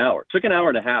 Took over an hour. Took an hour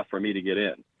and a half for me to get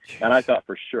in. And I thought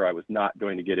for sure I was not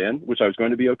going to get in, which I was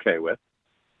going to be okay with.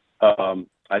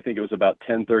 I think it was about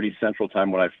 10:30 Central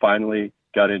Time when I finally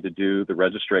got in to do the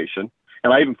registration.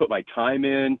 And I even put my time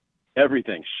in,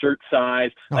 everything, shirt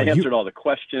size. I answered all the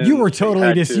questions. You were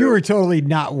totally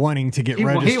not wanting to get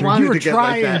registered. You were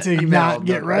trying to not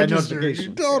get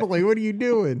registered. Totally. What are you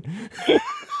doing?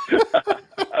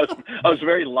 I was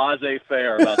very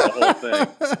laissez-faire about the whole thing,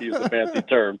 to use a fancy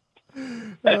term.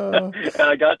 And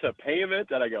I got to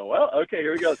payment, and I go, well, okay,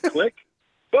 here we go. Click.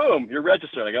 Boom, you're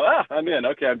registered. I go, I'm in.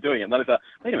 Okay, I'm doing it. And then I thought,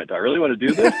 wait a minute, do I really want to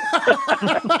do this?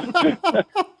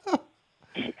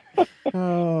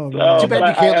 Too bad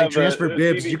you can't transfer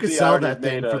bibs. You could sell that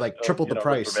thing for triple the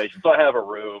price. So I have a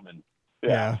room, and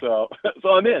so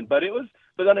I'm in. But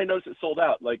then I noticed it sold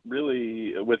out like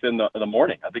really within the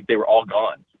morning. I think they were all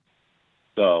gone.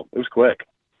 So it was quick.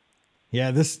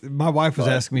 Yeah, my wife was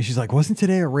asking me. She's like, "Wasn't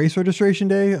today a race registration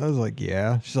day?" I was like,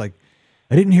 "Yeah." She's like,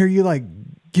 "I didn't hear you like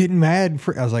getting mad."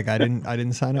 I was like, "I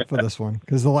didn't sign up for this one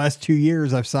because the last 2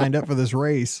 years I've signed up for this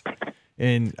race,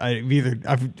 and I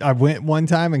went one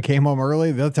time and came home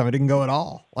early. The other time I didn't go at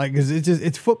all. Like, cause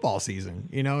it's football season,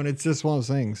 and it's just one of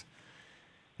those things.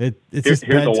 Here's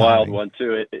a wild one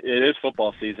too. It is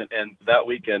football season, and that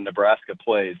weekend Nebraska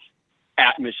plays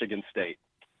at Michigan State.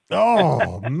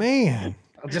 Oh man.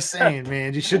 I'm just saying,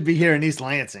 man, you should be here in East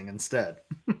Lansing instead.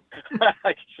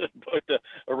 I should put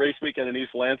a race weekend in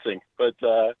East Lansing, but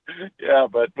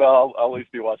I'll at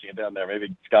least be watching it down there.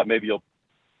 Maybe Scott, you'll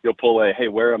pull a, hey,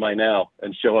 where am I now?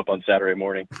 And show up on Saturday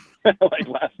morning, like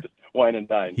last Wine and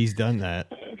Dine. He's done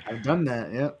that. I've done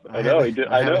that. Yeah, I know. He did.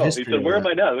 I know. He said, where am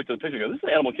I now? I looked at the picture. I go, this is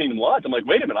Animal Kingdom Lodge. I'm like,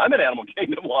 wait a minute, I'm at Animal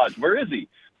Kingdom Lodge. Where is he?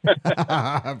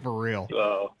 For real.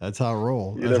 So that's how I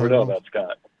roll. You never know about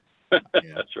Scott.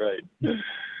 That's right.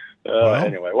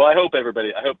 Anyway, well, I hope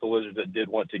the Wizards that did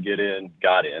want to get in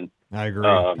got in. I agree.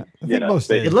 I think most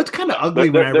did. It looked kind of ugly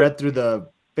when I read through the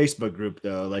Facebook group,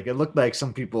 though. Like, it looked like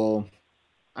some people.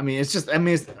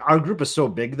 Our group is so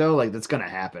big, though. Like, that's going to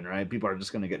happen, right? People are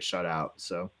just going to get shut out.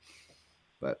 So,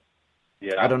 but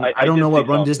yeah, I don't know what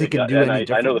Run Disney can do any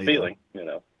differently. I know the feeling,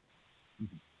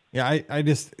 Yeah,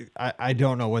 I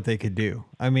don't know what they could do.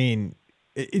 I mean,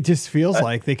 it just feels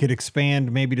like they could expand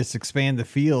the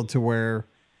field to where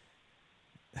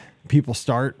people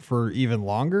start for even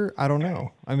longer. I don't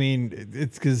know. I mean,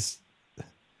 it's because,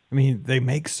 they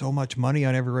make so much money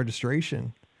on every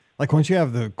registration. Like once you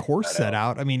have the course set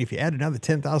out, if you add another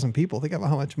 10,000 people, think about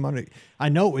how much money. I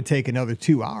know it would take another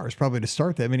 2 hours probably to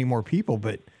start that many more people,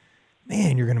 but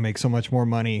man, you're going to make so much more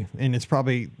money, and it's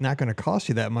probably not going to cost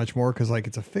you that much more because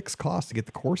it's a fixed cost to get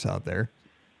the course out there.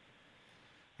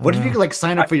 What if you could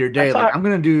sign up for your day? I'm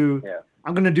gonna do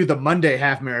the Monday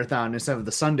half marathon instead of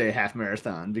the Sunday half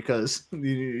marathon because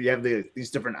you have these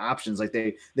different options. Like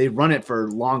they run it for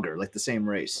longer, like the same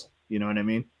race. You know what I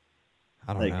mean?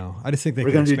 I don't know. I just think we're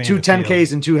gonna do 2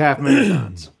 10Ks and 2 half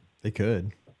marathons. They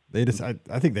could.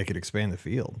 I think they could expand the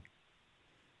field.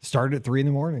 Start at 3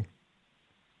 a.m.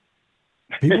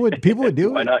 People would do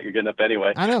it. Why not? You're getting up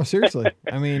anyway. I know. Seriously.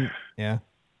 Yeah.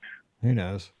 Who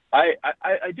knows?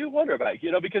 I do wonder about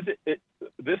because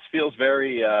this feels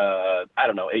very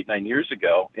 8-9 years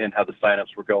ago in how the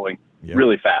signups were going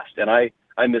really fast, and I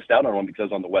missed out on one because I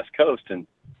was on the West Coast, and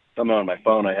somehow on my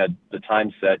phone I had the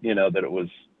time set that it was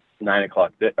 9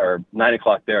 o'clock or 9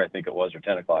 o'clock there, I think it was, or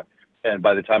 10 o'clock. And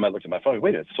by the time I looked at my phone,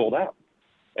 wait, it's sold out.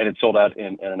 And it sold out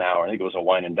in an hour. I think it was a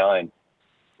wine and dine.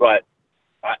 But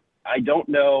I don't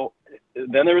know.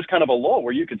 Then there was kind of a lull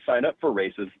where you could sign up for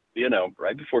races,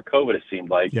 right before COVID, it seemed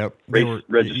like. Yep. Race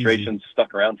registrations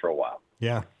stuck around for a while.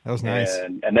 Yeah, that was nice.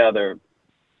 And now they're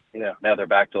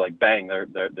back to like bang,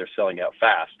 they're selling out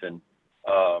fast. And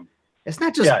it's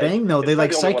not just bang though. They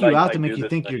like psych you out to make you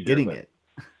think you're getting it.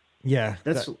 Yeah,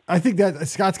 I think that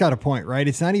Scott's got a point, right?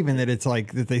 It's not even that it's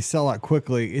like that they sell out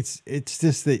quickly. It's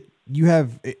just that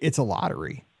it's a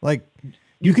lottery. Like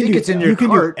you can think it's in your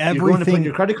cart. You're going to put in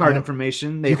your credit card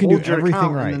information. They hold your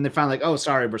account, right, and then they find like, oh,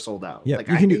 sorry, we're sold out. Yep. Like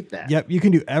I hate that. Yep, you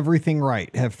can do everything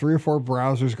right. Have 3 or 4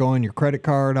 browsers going, your credit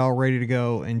card all ready to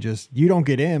go, and just you don't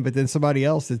get in, but then somebody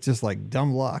else that's just like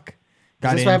dumb luck.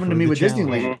 That's what happened to me with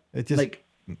Disneyland. It just like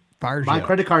fires my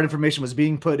credit card information was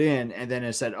being put in, and then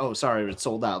it said, "Oh, sorry, it's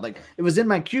sold out." Like it was in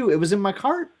my queue, it was in my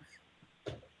cart.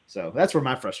 So that's where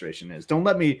my frustration is. Don't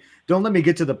let me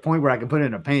get to the point where I can put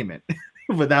in a payment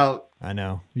without. I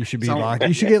know you should be locked.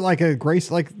 You should get like a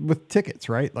grace, like with tickets,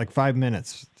 right? Like 5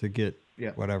 minutes to get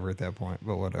whatever at that point.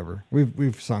 But whatever,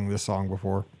 we've sung this song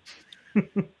before. I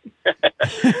know.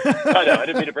 I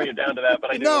didn't mean to bring it down to that,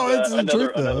 but I know it's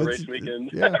another race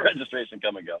weekend registration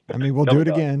come and go. I mean, we'll do it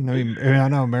again. I mean, I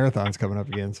know marathon's coming up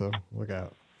again, so look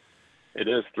out. It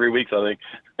is 3 weeks, I think.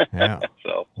 Yeah.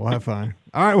 So we'll have fun.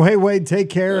 All right. Well, hey, Wade,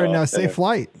 take care and safe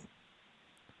flight.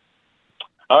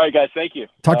 All right, guys. Thank you.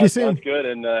 Talk to you soon. Sounds good,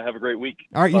 and have a great week.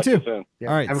 All right, you too. Soon. Yeah.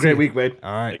 All right. Have a great week, Wade.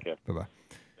 All right. Bye-bye.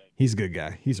 He's a good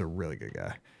guy. He's a really good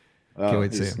guy. Can't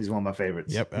wait to see him. He's one of my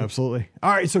favorites. Yep, absolutely.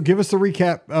 All right, so give us the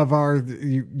recap of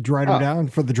you write them down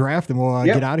for the draft, and we'll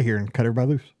get out of here and cut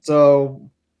everybody loose. So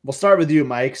we'll start with you,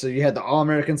 Mike. So you had the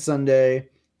All-American Sundae,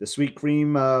 the sweet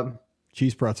cream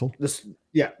cheese pretzel. The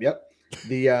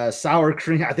sour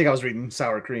cream. I think I was reading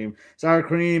sour cream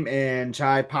and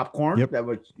chai popcorn that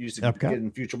would used to get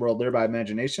in Future World there by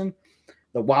Imagination.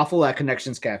 The waffle at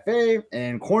Connections Cafe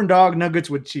and corn dog nuggets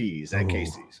with cheese at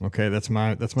Casey's. Okay, that's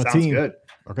my Sounds team. Good.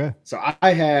 Okay. So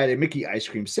I had a Mickey ice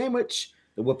cream sandwich,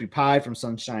 the whoopie pie from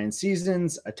Sunshine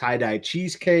Seasons, a tie-dye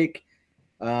cheesecake,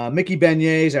 Mickey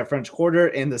beignets at French Quarter,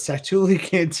 and the Satuli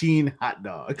Canteen hot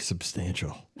dog.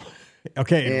 Substantial.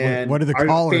 Okay, and what did the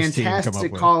callers team come up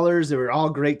fantastic with? Callers. They were all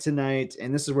great tonight,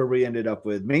 and this is where we ended up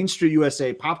with Main Street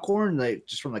USA popcorn, like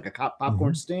just from like a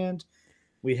popcorn stand.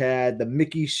 We had the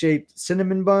Mickey-shaped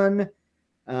cinnamon bun.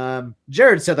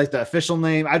 Jared said like the official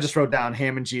name. I just wrote down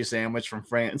ham and cheese sandwich from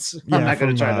France. I'm not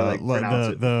going to try to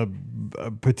pronounce it. The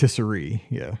patisserie.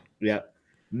 Yeah. Yeah.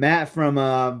 Matt from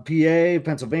PA,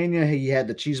 Pennsylvania. He had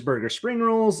the cheeseburger spring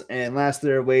rolls, and last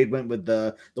there, Wade went with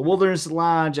the Wilderness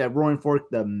Lodge at Roaring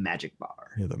Fork, the Magic Bar.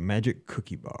 Yeah, the Magic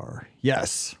Cookie Bar.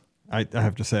 Yes. I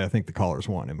have to say, I think the callers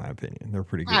won, in my opinion. They're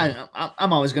pretty good.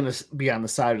 I'm always going to be on the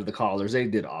side of the callers. They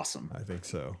did awesome. I think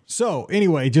so. So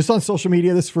anyway, just on social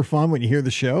media, this is for fun. When you hear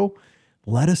the show,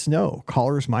 let us know.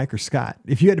 Callers, Mike or Scott.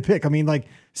 If you had to pick, I mean, like,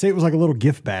 say it was like a little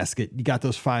gift basket. You got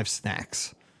those 5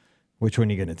 snacks. Which one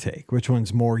are you going to take? Which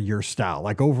one's more your style?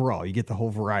 Like overall, you get the whole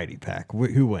variety pack.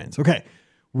 Who wins? Okay.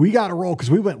 We got to roll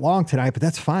because we went long tonight, but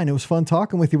that's fine. It was fun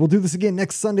talking with you. We'll do this again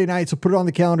next Sunday night. So put it on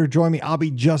the calendar. Join me. I'll be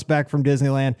just back from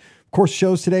Disneyland. Of course,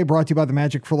 shows today brought to you by the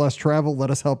Magic for Less Travel. Let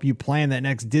us help you plan that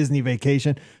next Disney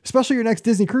vacation, especially your next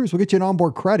Disney cruise. We'll get you an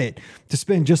onboard credit to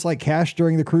spend just like cash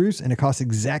during the cruise, and it costs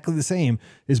exactly the same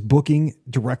as booking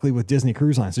directly with Disney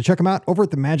Cruise Line. So check them out over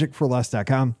at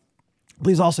themagicforless.com.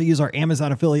 Please also use our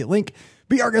Amazon affiliate link,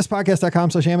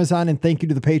 beourguestpodcast.com/Amazon. And thank you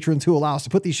to the patrons who allow us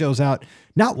to put these shows out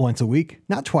not once a week,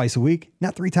 not twice a week,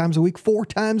 not 3 times a week, 4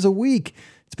 times a week.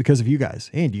 It's because of you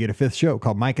guys. And you get a 5th show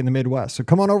called Mike in the Midwest. So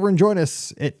come on over and join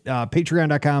us at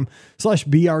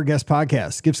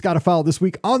patreon.com/beourguestpodcast. Give Scott a follow this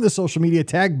week on the social media.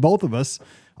 Tag both of us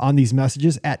on these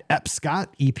messages at epscott,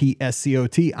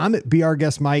 EPSCOT. I'm at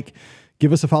beourguestmike.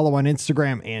 Give us a follow on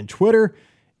Instagram and Twitter.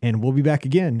 And we'll be back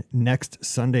again next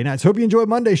Sunday night. So hope you enjoyed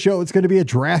Monday's show. It's going to be a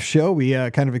draft show. We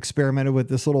kind of experimented with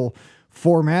this little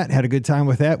format, had a good time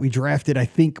with that. We drafted, I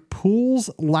think, pools,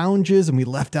 lounges, and we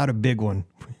left out a big one.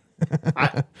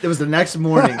 It was the next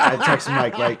morning. I texted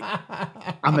Mike like,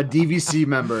 I'm a DVC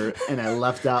member, and I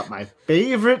left out my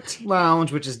favorite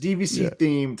lounge, which is DVC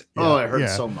themed. Oh, it hurt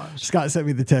so much. Scott sent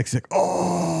me the text like,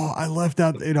 "Oh, I left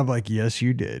out," and I'm like, "Yes,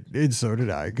 you did," and so did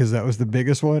I, because that was the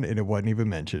biggest one, and it wasn't even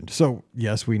mentioned. So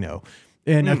yes, we know.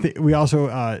 And I think we also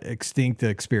extinct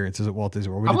experiences at Walt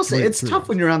Disney World. I will say it's tough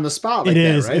when you're on the spot. Like it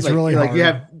is. Right? It's like, really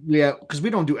hard. Because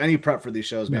we don't do any prep for these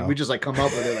shows, man. No. We just like come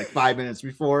up with it like 5 minutes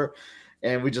before.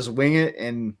 And we just wing it,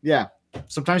 and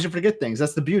sometimes you forget things.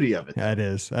 That's the beauty of it. Yeah, it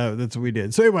is. That's what we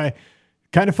did. So anyway,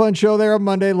 Kind of fun show there on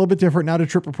Monday, a little bit different. Not a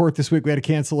trip report this week. We had a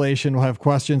cancellation. We'll have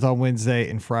questions on Wednesday,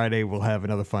 and Friday we'll have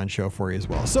another fun show for you as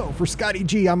well. So for Scotty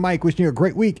G, I'm Mike, wishing you a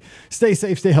great week. Stay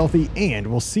safe, stay healthy, and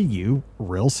we'll see you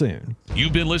real soon.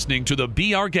 You've been listening to the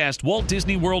Be Our Guest Walt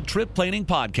Disney World Trip Planning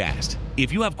Podcast.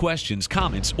 If you have questions,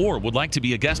 comments, or would like to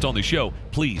be a guest on the show,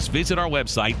 please visit our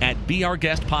website at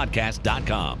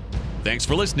beourguestpodcast.com. Thanks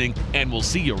for listening, and we'll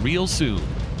see you real soon.